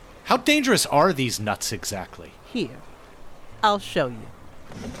 How dangerous are these nuts exactly? Here. I'll show you.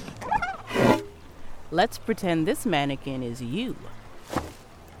 Let's pretend this mannequin is you.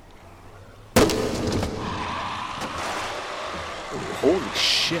 Holy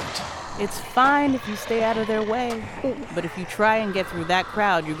shit. It's fine if you stay out of their way. But if you try and get through that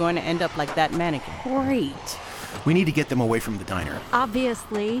crowd, you're going to end up like that mannequin. Great. We need to get them away from the diner.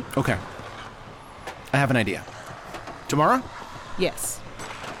 Obviously. Okay. I have an idea. Tomorrow? Yes.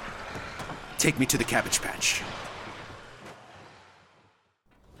 Take me to the Cabbage Patch.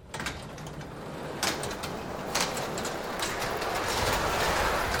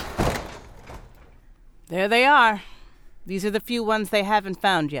 There they are. These are the few ones they haven't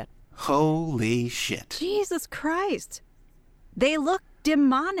found yet. Holy shit. Jesus Christ. They look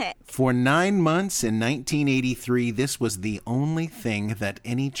demonic. For 9 months in 1983, this was the only thing that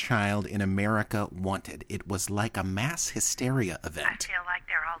any child in America wanted. It was like a mass hysteria event. I feel like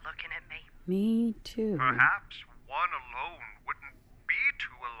they're all looking at me. Me too. Perhaps one alone wouldn't be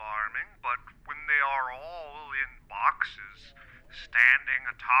too alarming, but when they are all in boxes, standing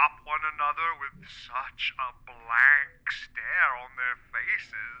atop one another with such a blank stare on their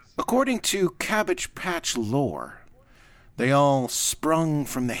faces. According to Cabbage Patch lore, they all sprung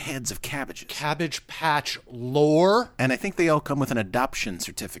from the heads of cabbages. Cabbage Patch lore? And I think they all come with an adoption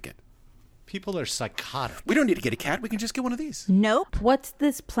certificate. People are psychotic. We don't need to get a cat. We can just get one of these. Nope. What's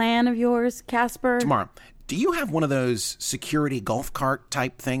this plan of yours, Casper? Tomorrow, do you have one of those security golf cart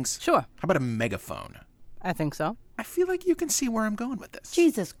type things? Sure. How about a megaphone? I think so. I feel like you can see where I'm going with this.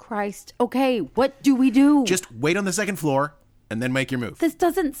 Jesus Christ. Okay, what do we do? Just wait on the second floor and then make your move. This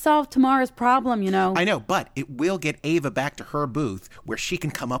doesn't solve tomorrow's problem, you know. I know, but it will get Ava back to her booth where she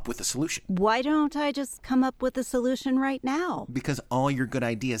can come up with a solution. Why don't I just come up with a solution right now? Because all your good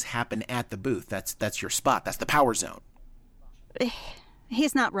ideas happen at the booth. That's your spot. That's the power zone.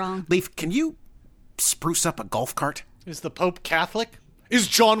 He's not wrong. Leaf, can you spruce up a golf cart? Is the Pope Catholic? Is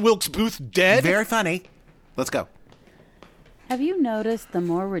John Wilkes Booth dead? Very funny. Let's go. Have you noticed the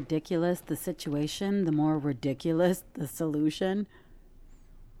more ridiculous the situation, the more ridiculous the solution?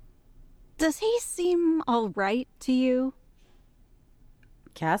 Does he seem all right to you?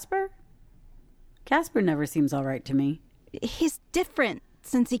 Casper? Casper never seems all right to me. He's different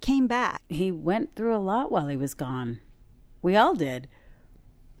since he came back. He went through a lot while he was gone. We all did.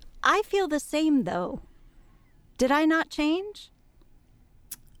 I feel the same, though. Did I not change?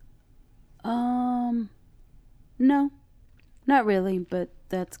 No. Not really, but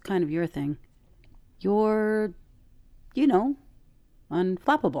that's kind of your thing. You're,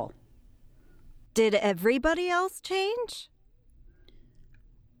 unflappable. Did everybody else change?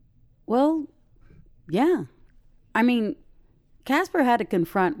 Well, yeah. I mean, Casper had to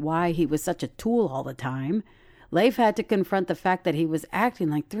confront why he was such a tool all the time. Leif had to confront the fact that he was acting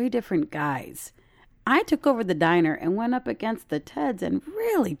like 3 different guys. I took over the diner and went up against the Teds and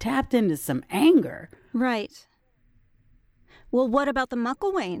really tapped into some anger. Right. Well, what about the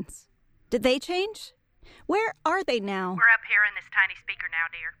Mucklewains? Did they change? Where are they now? We're up here in this tiny speaker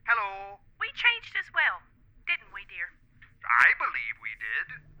now, dear. Hello. We changed as well, didn't we, dear? I believe we did.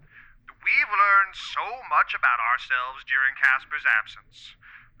 We've learned so much about ourselves during Casper's absence.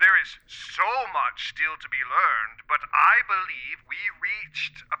 There is so much still to be learned, but I believe we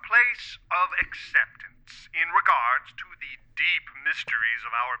reached a place of acceptance in regards to the deep mysteries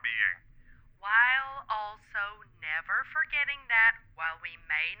of our being. While also never forgetting that, while we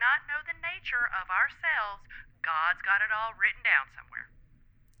may not know the nature of ourselves, God's got it all written down somewhere.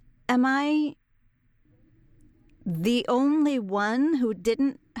 Am I the only one who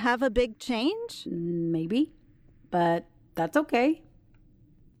didn't have a big change? Maybe, but that's okay.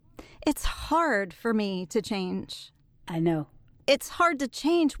 It's hard for me to change. I know. It's hard to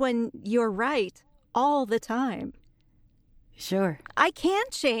change when you're right all the time. Sure. I can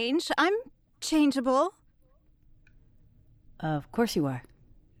change. I'm changeable. Of course you are.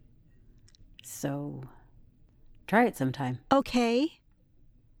 So, try it sometime. Okay.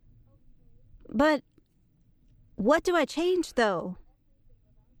 But what do I change, though?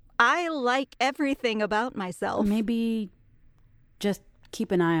 I like everything about myself. Maybe just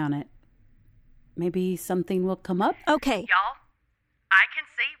keep an eye on it. Maybe something will come up. Okay. Y'all, I can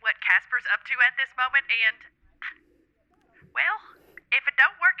see what Casper's up to at this moment, and, well, if it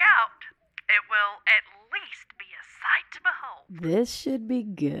don't work out, it will at least be a sight to behold. This should be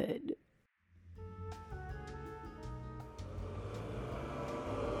good.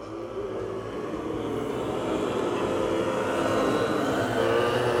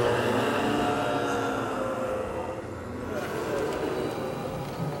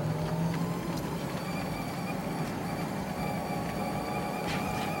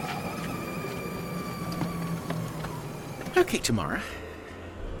 Okay, Tamara.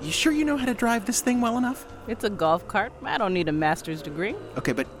 You sure you know how to drive this thing well enough? It's a golf cart. I don't need a master's degree.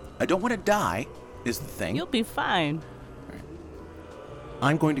 Okay, but I don't want to die, is the thing. You'll be fine. Right.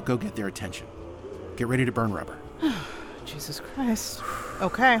 I'm going to go get their attention. Get ready to burn rubber. Jesus Christ.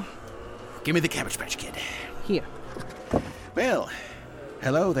 Okay. Give me the Cabbage Patch Kid. Here. Well,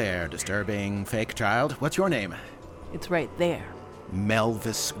 hello there, disturbing fake child. What's your name? It's right there.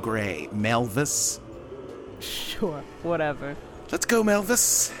 Melvis Gray. Melvis? Sure, whatever. Let's go,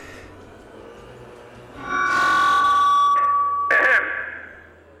 Melvis.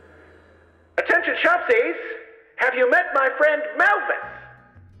 Attention, shopsies! Have you met my friend Melvin?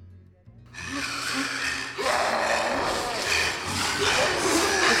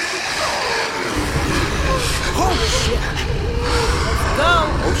 Oh, shit! Let's go!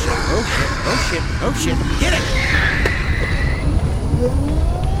 Oh, shit, oh, shit, oh, shit, oh, shit. Get it!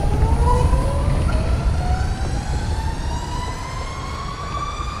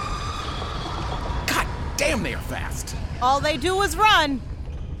 Damn, they are fast. All they do is run.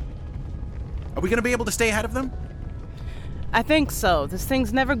 Are we going to be able to stay ahead of them? I think so. This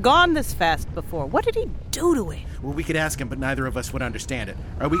thing's never gone this fast before. What did he do to it? Well, we could ask him, but neither of us would understand it.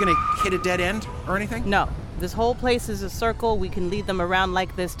 Are we going to hit a dead end or anything? No. This whole place is a circle. We can lead them around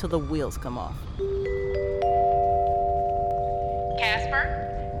like this till the wheels come off.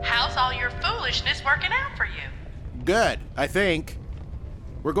 Casper, how's all your foolishness working out for you? Good, I think.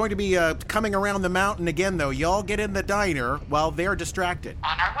 We're going to be coming around the mountain again, though. Y'all get in the diner while they're distracted.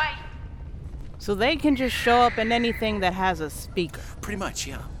 On our way. So they can just show up in anything that has a speaker. Pretty much,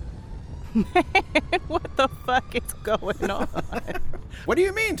 yeah. Man, what the fuck is going on? What do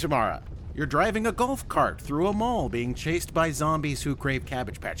you mean, Tamara? You're driving a golf cart through a mall being chased by zombies who crave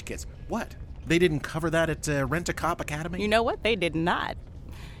Cabbage Patch Kids. What? They didn't cover that at Rent-A-Cop Academy? You know what? They did not.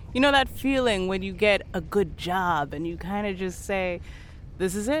 You know that feeling when you get a good job and you kind of just say,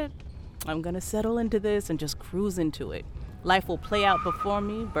 this is it. I'm going to settle into this and just cruise into it. Life will play out before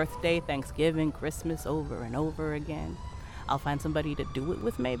me, birthday, Thanksgiving, Christmas, over and over again. I'll find somebody to do it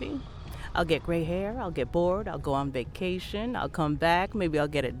with, maybe. I'll get gray hair, I'll get bored, I'll go on vacation, I'll come back, maybe I'll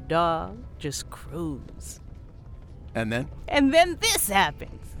get a dog, just cruise. And then? And then this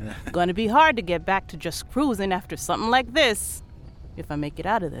happens. Gonna be hard to get back to just cruising after something like this. If I make it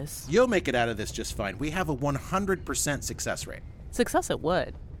out of this. You'll make it out of this just fine. We have a 100% success rate. Success at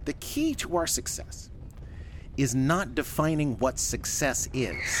what? The key to our success is not defining what success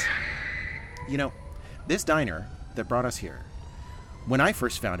is. You know, this diner that brought us here, when I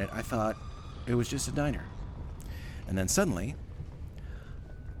first found it, I thought it was just a diner. And then suddenly,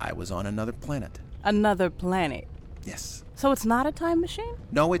 I was on another planet. Another planet? Yes. So it's not a time machine?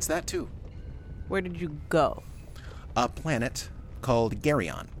 No, it's that too. Where did you go? A planet called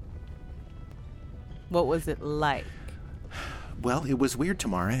Garyon. What was it like? Well, it was weird,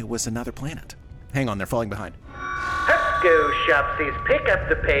 Tamara. It was another planet. Hang on, they're falling behind. Let's go, Shopsies. Pick up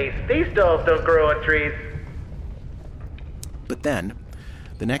the pace. These dolls don't grow on trees. But then,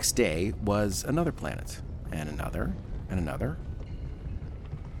 the next day was another planet, and another, and another.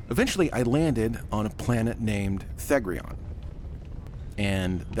 Eventually, I landed on a planet named Thegrion.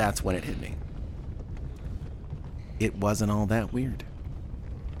 And that's when it hit me. It wasn't all that weird.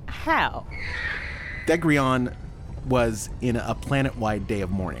 How? Thegrion was in a planet-wide day of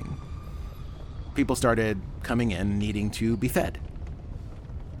mourning. People started coming in needing to be fed,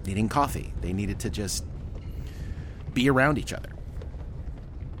 needing coffee. They needed to just be around each other.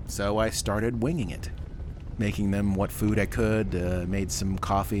 So I started winging it, making them what food I could, made some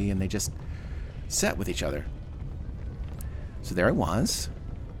coffee, and they just sat with each other. So there I was,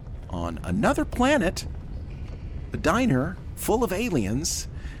 on another planet, a diner full of aliens,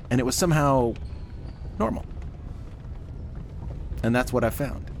 and it was somehow normal. And that's what I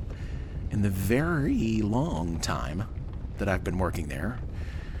found. In the very long time that I've been working there,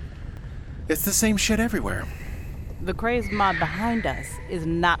 it's the same shit everywhere. The crazed mob behind us is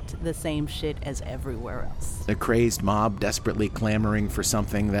not the same shit as everywhere else. A crazed mob desperately clamoring for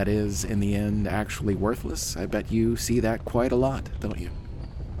something that is, in the end, actually worthless. I bet you see that quite a lot, don't you?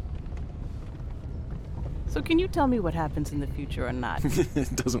 So can you tell me what happens in the future or not?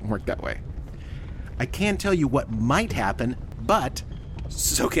 It doesn't work that way. I can tell you what might happen, but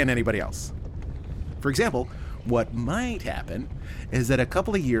so can anybody else. For example, what might happen is that a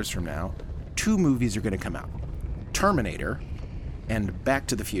couple of years from now, 2 movies are going to come out. Terminator and Back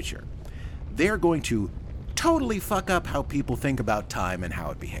to the Future. They're going to totally fuck up how people think about time and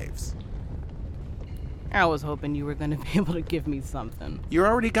how it behaves. I was hoping you were going to be able to give me something. You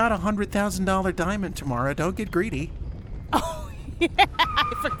already got a $100,000 diamond, Tamara. Don't get greedy. Oh, yeah,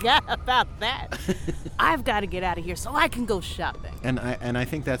 I forgot about that. I've got to get out of here so I can go shopping. And I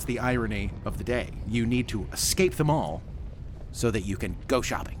think that's the irony of the day. You need to escape them all so that you can go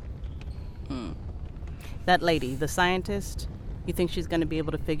shopping. That lady, the scientist, you think she's going to be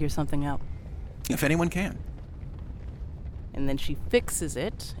able to figure something out? If anyone can. And then she fixes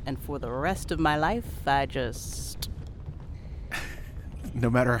it, and for the rest of my life, I just... No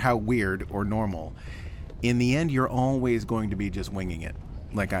matter how weird or normal, in the end, you're always going to be just winging it,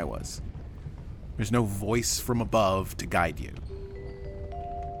 like I was. There's no voice from above to guide you.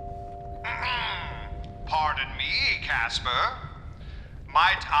 Pardon me, Casper.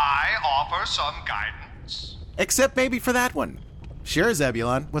 Might I offer some guidance? Except maybe for that one. Sure,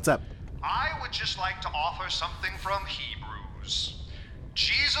 Zebulon. What's up? I would just like to offer something from Hebrews.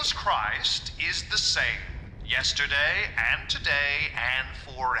 Jesus Christ is the same, yesterday and today and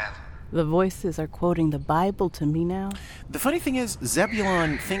forever. The voices are quoting the Bible to me now. The funny thing is,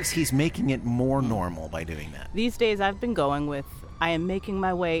 Zebulon thinks he's making it more normal by doing that. These days I've been going with, I am making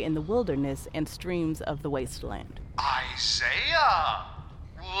my way in the wilderness and streams of the wasteland. Isaiah!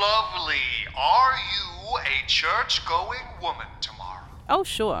 Lovely. Are you a church-going woman tomorrow? Oh,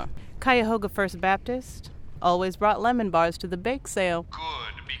 sure. Cuyahoga First Baptist. Always brought lemon bars to the bake sale.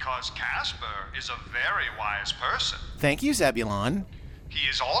 Good, because Casper is a very wise person. Thank you, Zebulon. He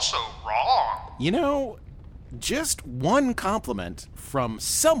is also wrong. You know, just one compliment from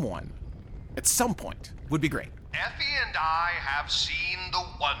someone at some point would be great. Effie and I have seen the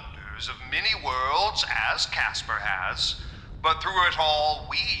wonders of many worlds, as Casper has, but through it all,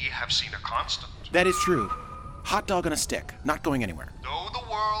 we have seen a constant. That is true. Hot dog on a stick, not going anywhere. Though the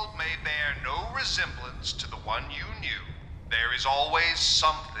world may bear no resemblance to the one you knew, there is always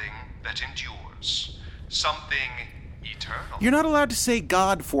something that endures. Something eternal. You're not allowed to say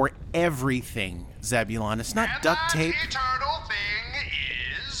God for everything, Zebulon. It's not and duct tape. That eternal thing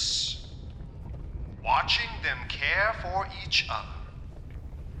is watching them care for each other.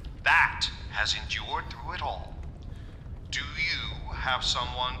 That has endured through it all. Do you have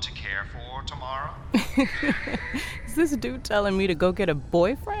someone to care for tomorrow? Is this dude telling me to go get a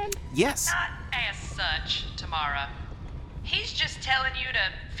boyfriend? Yes. Not as such, Tamara. He's just telling you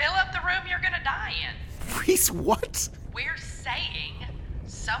to fill up the room you're gonna die in. Reese, what? We're saying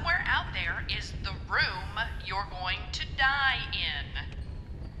somewhere out there is the room you're going to die in.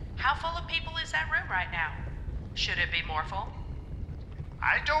 How full of people is that room right now? Should it be more full?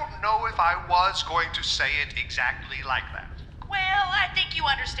 I don't know if I was going to say it exactly like that. Well, I think you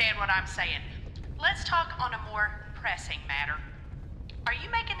understand what I'm saying. Let's talk on a more pressing matter. Are you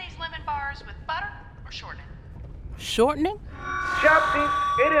making these lemon bars with butter or shortening? Shortening? Chopsy,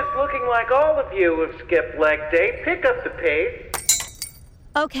 it is looking like all of you have skipped leg day. Pick up the pace.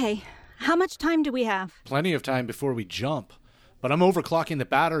 Okay, how much time do we have? Plenty of time before we jump. But I'm overclocking the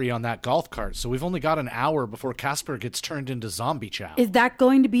battery on that golf cart, so we've only got an hour before Casper gets turned into zombie chow. Is that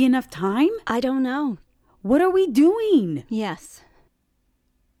going to be enough time? I don't know. What are we doing? Yes.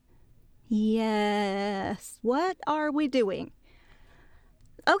 What are we doing?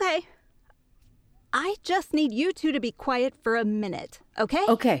 Okay. I just need you two to be quiet for a minute, okay?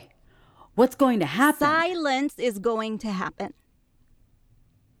 Okay. What's going to happen? Silence is going to happen.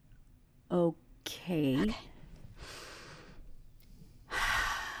 Okay.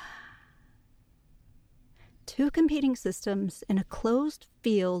 Two competing systems in a closed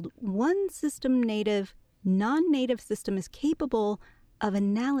field. One system native, non-native system is capable of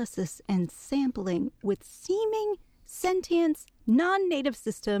analysis and sampling with seeming sentience. Non-native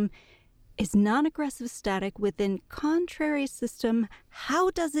system is non-aggressive static within contrary system. How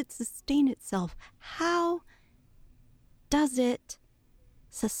does it sustain itself? How does it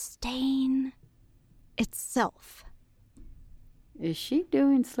sustain itself? Is she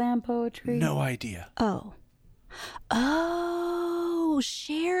doing slam poetry? No idea. Oh,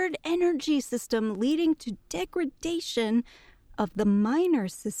 shared energy system leading to degradation of the minor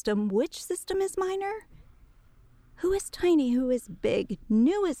system. Which system is minor? Who is tiny, who is big?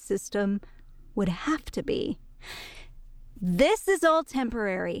 Newest system would have to be. This is all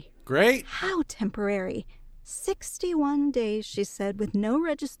temporary. Great. How temporary? 61 days, she said, with no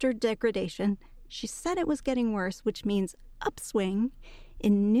registered degradation. She said it was getting worse, which means upswing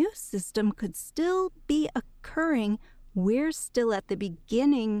in new system could still be occurring. We're still at the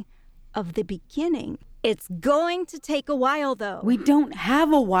beginning of the beginning. It's going to take a while, though. We don't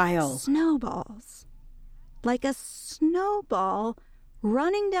have a while. Snowballs. Like a snowball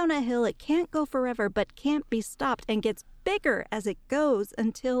running down a hill. It can't go forever, but can't be stopped and gets bigger as it goes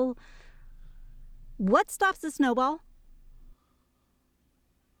until... What stops the snowball?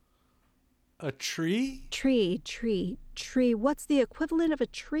 A tree? Tree. What's the equivalent of a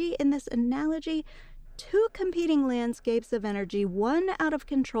tree in this analogy? Two competing landscapes of energy, one out of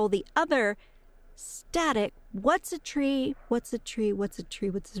control, the other static. What's a tree?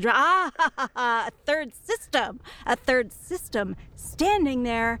 Ah, a third system standing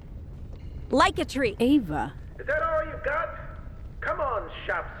there like a tree. Ava. Is that all you got? Come on,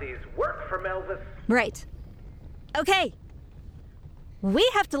 Shopsies. Work for Melvis. Right. Okay. We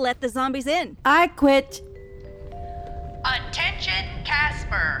have to let the zombies in. I quit. Attention,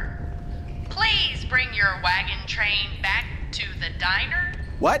 Casper. Please bring your wagon train back to the diner.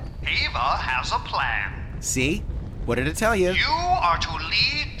 What? Ava has a plan. See? What did it tell you? You are to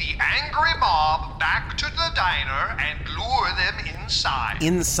lead the angry mob back to the diner and lure them inside.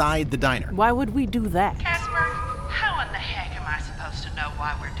 Inside the diner. Why would we do that? Casper, how in the heck am I supposed to know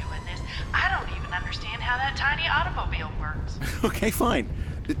why we're doing this? I don't even understand how that tiny automobile works. Okay, fine.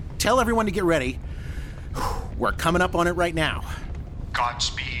 Tell everyone to get ready. We're coming up on it right now.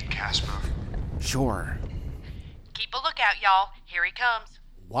 Godspeed, Casper. Sure. Keep a lookout, y'all. Here he comes.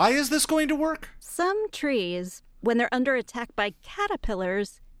 Why is this going to work? Some trees, when they're under attack by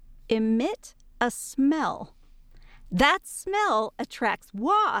caterpillars, emit a smell. That smell attracts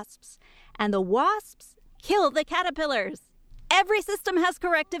wasps, and the wasps kill the caterpillars. Every system has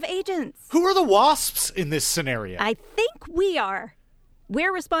corrective agents. Who are the wasps in this scenario? I think we are.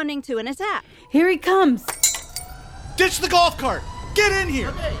 We're responding to an attack. Here he comes. Ditch the golf cart. Get in here.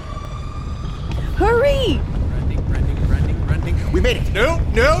 Okay. Hurry. We made it.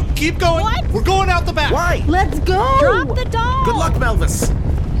 No, keep going. What? We're going out the back. Why? Let's go. Drop the doll. Good luck, Melvis.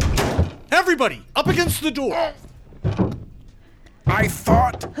 Everybody, up against the door. I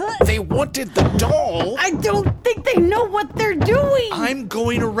thought they wanted the doll. I don't think they know what they're doing. I'm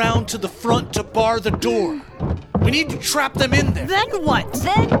going around to the front to bar the door. We need to trap them in there. Then what?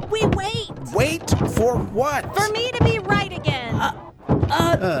 Then we wait. Wait for what? For me to be right again.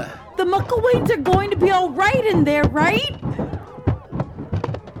 The Mucklewains are going to be all right in there, right?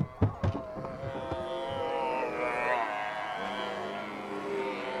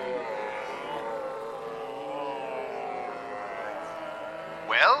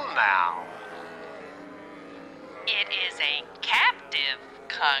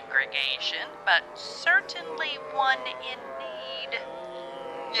 congregation, but certainly one in need.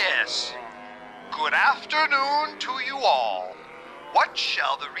 Yes. Good afternoon to you all. What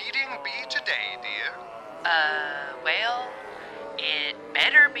shall the reading be today, dear? Well, it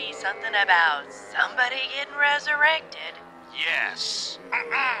better be something about somebody getting resurrected. Yes.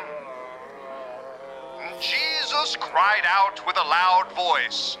 Jesus cried out with a loud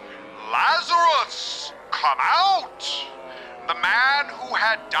voice, "Lazarus, come out!" The man who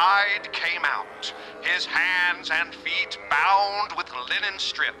had died came out, his hands and feet bound with linen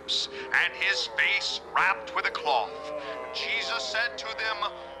strips, and his face wrapped with a cloth. Jesus said to them,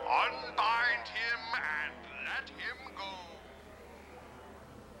 "Unbind him and let him go."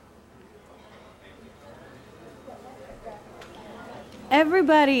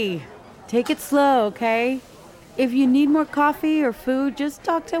 Everybody, take it slow, okay? If you need more coffee or food, just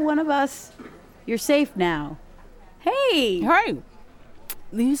talk to one of us. You're safe now. Hey! Hey!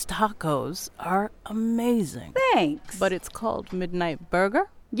 These tacos are amazing. Thanks. But it's called Midnight Burger?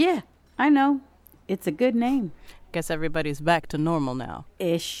 Yeah, I know. It's a good name. Guess everybody's back to normal now.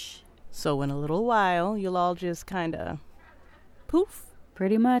 Ish. So in a little while, you'll all just kinda poof.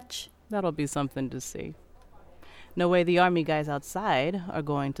 Pretty much. That'll be something to see. No way the army guys outside are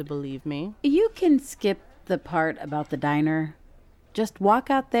going to believe me. You can skip the part about the diner. Just walk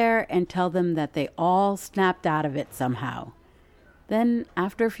out there and tell them that they all snapped out of it somehow. Then,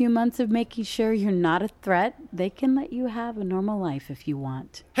 after a few months of making sure you're not a threat, they can let you have a normal life if you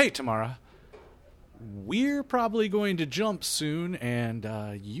want. Hey, Tamara. We're probably going to jump soon, and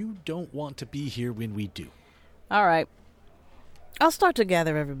you don't want to be here when we do. All right. I'll start to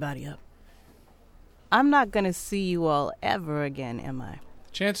gather everybody up. I'm not going to see you all ever again, am I?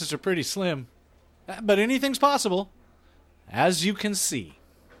 Chances are pretty slim. But anything's possible, as you can see.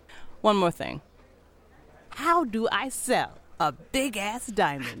 One more thing. How do I sell a big-ass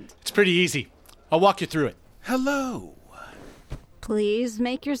diamond? It's pretty easy. I'll walk you through it. Hello. Please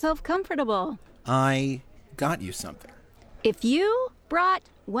make yourself comfortable. I got you something. If you brought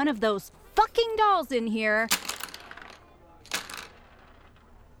one of those fucking dolls in here...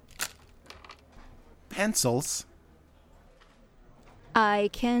 Pencils. I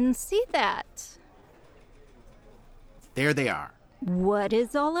can see that. There they are. What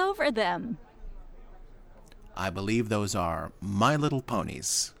is all over them? I believe those are My Little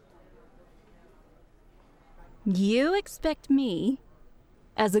Ponies. You expect me,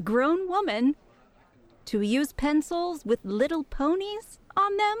 as a grown woman, to use pencils with little ponies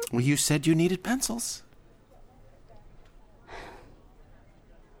on them? Well, you said you needed pencils.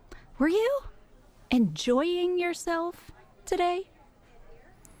 Were you enjoying yourself today?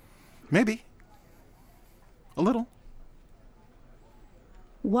 Maybe. A little.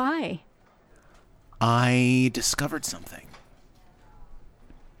 Why? I discovered something.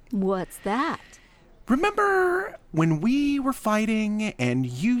 What's that? Remember when we were fighting and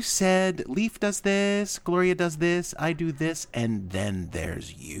you said, Leaf does this, Gloria does this, I do this, and then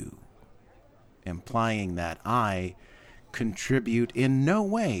there's you. Implying that I contribute in no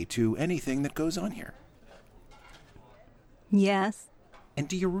way to anything that goes on here. Yes. And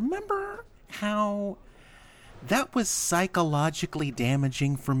do you remember how that was psychologically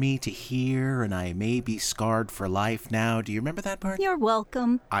damaging for me to hear, and I may be scarred for life now? Do you remember that part? You're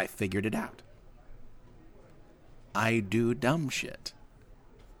welcome. I figured it out. I do dumb shit.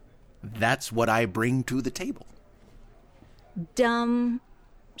 That's what I bring to the table. Dumb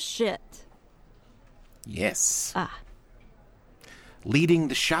shit. Yes. Ah. Leading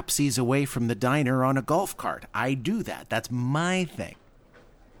the shopsies away from the diner on a golf cart. I do that. That's my thing.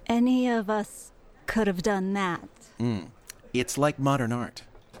 Any of us could have done that. It's like modern art.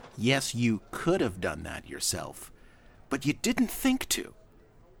 Yes, you could have done that yourself, but you didn't think to.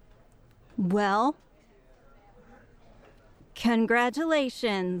 Well,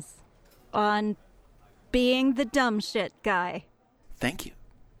 congratulations on being the dumb shit guy. Thank you.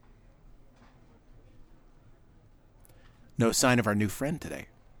 No sign of our new friend today.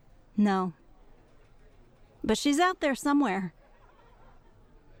 No. But she's out there somewhere.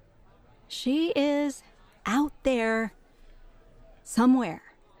 She is out there somewhere.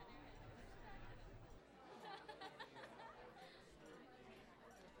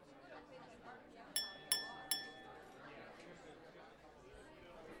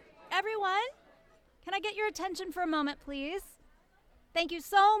 Everyone, can I get your attention for a moment, please? Thank you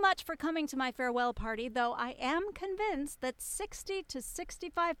so much for coming to my farewell party, though I am convinced that 60 to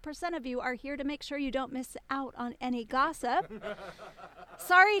 65% of you are here to make sure you don't miss out on any gossip.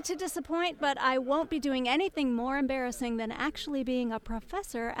 Sorry to disappoint, but I won't be doing anything more embarrassing than actually being a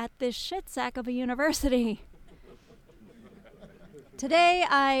professor at this shit sack of a university. Today,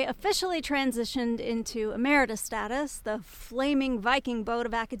 I officially transitioned into emeritus status, the flaming Viking boat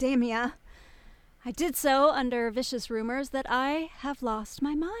of academia. I did so under vicious rumors that I have lost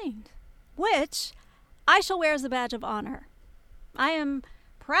my mind, which I shall wear as a badge of honor. I am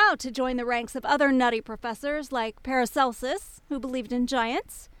proud to join the ranks of other nutty professors like Paracelsus, who believed in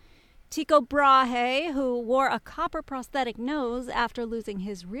giants, Tycho Brahe, who wore a copper prosthetic nose after losing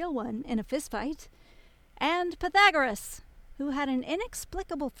his real one in a fistfight, and Pythagoras, who had an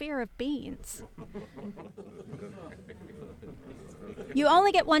inexplicable fear of beans. You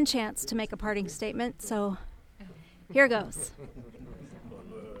only get one chance to make a parting statement, so here goes.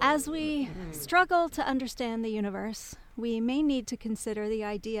 As we struggle to understand the universe, we may need to consider the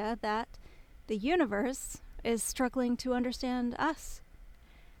idea that the universe is struggling to understand us.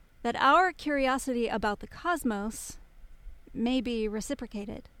 That our curiosity about the cosmos may be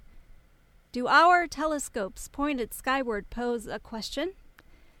reciprocated. Do our telescopes pointed skyward pose a question?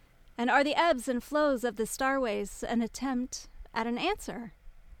 And are the ebbs and flows of the starways an attempt at an answer?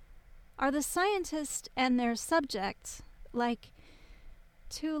 Are the scientists and their subject like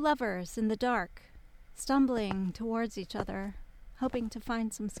two lovers in the dark, stumbling towards each other, hoping to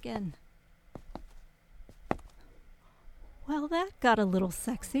find some skin? Well, that got a little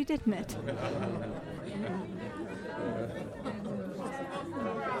sexy, didn't it?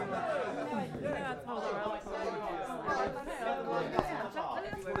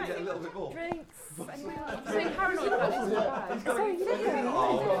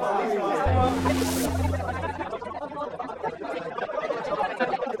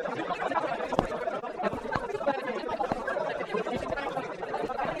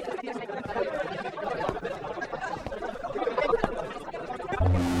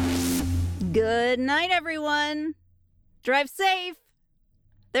 Good night, everyone. Drive safe.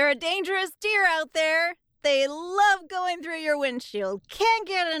 There are dangerous deer out there. They love going through your windshield. Can't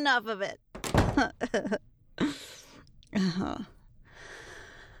get enough of it.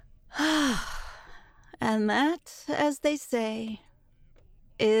 And that, as they say,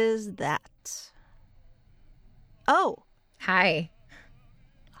 is that. Oh. Hi.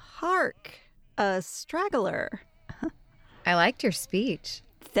 Hark, a straggler. I liked your speech.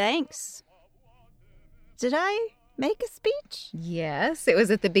 Thanks. Did I make a speech? Yes, it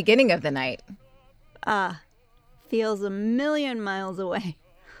was at the beginning of the night. Ah, feels a million miles away.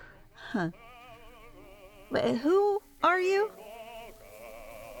 Huh. But who are you?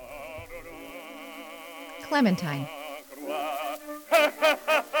 Clementine.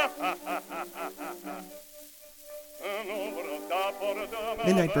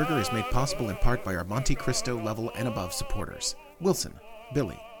 Midnight Burger is made possible in part by our Monte Cristo level and above supporters. Wilson,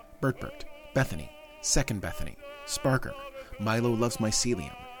 Billy, Bert, Bethany, Second Bethany, Sparker, Milo Loves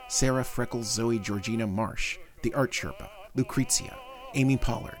Mycelium, Sarah Freckles, Zoe Georgina Marsh, The Art Sherpa, Lucrezia, Amy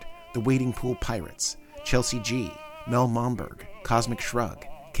Pollard, The Wading Pool Pirates, Chelsea G, Mel Momberg, Cosmic Shrug,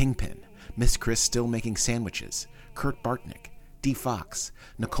 Kingpin, Miss Chris Still Making Sandwiches, Kurt Bartnick, D. Fox,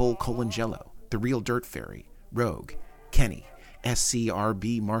 Nicole Colangelo, The Real Dirt Fairy, Rogue, Kenny,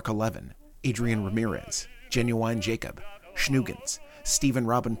 SCRB Mark 11, Adrian Ramirez, Genuine Jacob, Schnugens, Stephen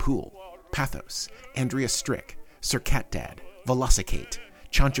Robin Poole, Pathos, Andrea Strick, Sir Cat Dad, Velocicate,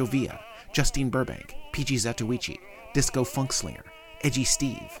 Chancho Villa, Justine Burbank, PG Zatuichi, Disco Funkslinger, Edgy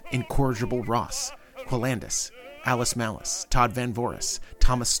Steve, Incorrigible Ross, Quilandus, Alice Malice, Todd Van Voris,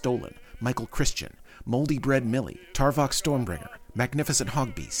 Thomas Stolen, Michael Christian, Moldy Bread Millie, Tarvok Stormbringer, Magnificent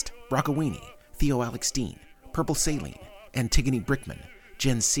Hogbeast, Brockawini, Theo Alex Dean, Purple Saline, Antigone Brickman,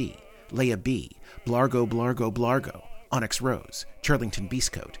 Jen C., Leia B., Blargo, Onyx Rose, Charlington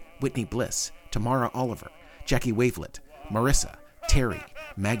Beastcoat, Whitney Bliss, Tamara Oliver, Jackie Wavelet, Marissa, Terry,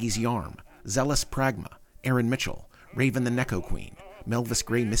 Maggie's Yarm, Zealous Pragma, Aaron Mitchell, Raven the Neko Queen, Melvis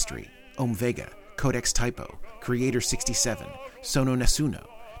Grey Mystery, Om Vega, Codex Typo, Creator 67, Sono Nasuno,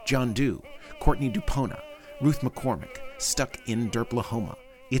 John Dew, Courtney Dupona, Ruth McCormick, Stuck in Derplahoma,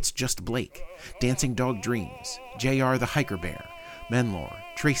 It's Just Blake, Dancing Dog Dreams, JR the Hiker Bear, Menlor,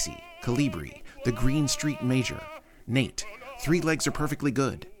 Tracy, Calibri, The Green Street Major, Nate, Three Legs Are Perfectly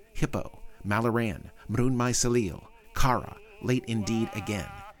Good, Hippo, Malaran, Mrun Mai Salil, Kara, Late Indeed Again,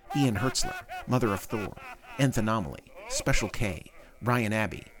 Ian Hertzler, Mother of Thor, Nth Anomaly, Special K, Ryan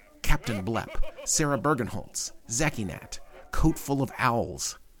Abbey, Captain Blep, Sarah Bergenholtz, Zachy Nat, Coat Full of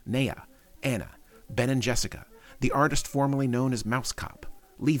Owls, Nea, Anna, Ben and Jessica, the artist formerly known as Mouse Cop,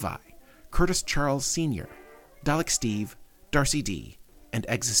 Levi, Curtis Charles Sr., Dalek Steve, Darcy D., and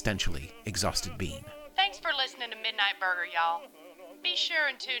Existentially Exhausted Bean. Thanks for listening to Midnight Burger, y'all. Be sure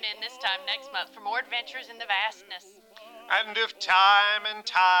and tune in this time next month for more adventures in the vastness. And if time and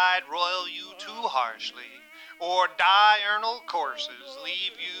tide roil you too harshly, or diurnal courses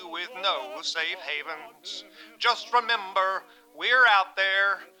leave you with no safe havens. Just remember, we're out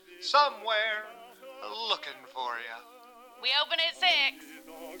there, somewhere, looking for you. We open at 6.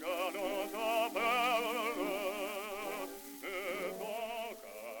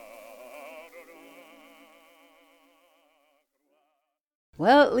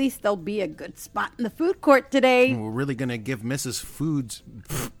 Well, at least there'll be a good spot in the food court today. We're really going to give Mrs. Foods...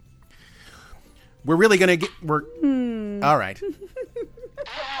 We're really going to get... All right.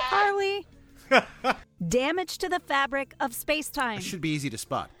 Harley. Damage to the fabric of space-time. It should be easy to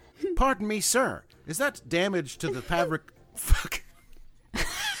spot. Pardon me, sir. Is that damage to the fabric... Fuck.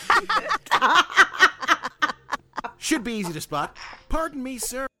 Should be easy to spot. Pardon me,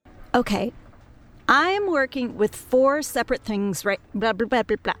 sir. Okay. I am working with 4 separate things right... Blah, blah, blah,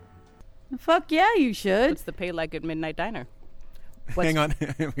 blah, blah. Fuck yeah, you should. What's the pay like at Midnight Diner? Hang on.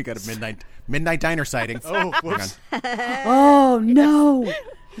 We got a midnight diner sighting. Oh, whoops. Oh, no.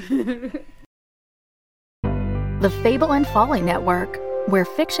 The Fable and Folly Network, where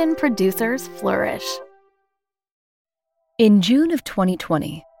fiction producers flourish. In June of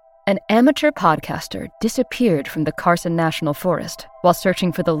 2020, an amateur podcaster disappeared from the Carson National Forest while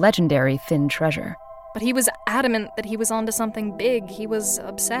searching for the legendary Finn treasure. But he was adamant that he was onto something big. He was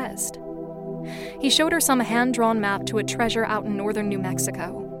obsessed. He showed her some hand-drawn map to a treasure out in northern New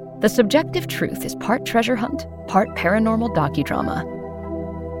Mexico. The Subjective Truth is part treasure hunt, part paranormal docudrama.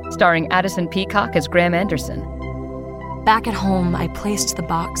 Starring Addison Peacock as Graham Anderson. Back at home, I placed the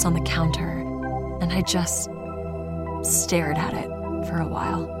box on the counter, and I just stared at it for a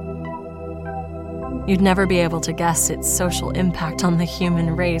while. You'd never be able to guess its social impact on the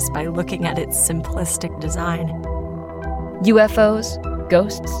human race by looking at its simplistic design. UFOs,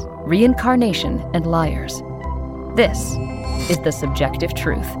 ghosts, reincarnation, and liars. This is The Subjective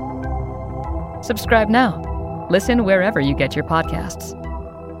Truth. Subscribe now. Listen wherever you get your podcasts.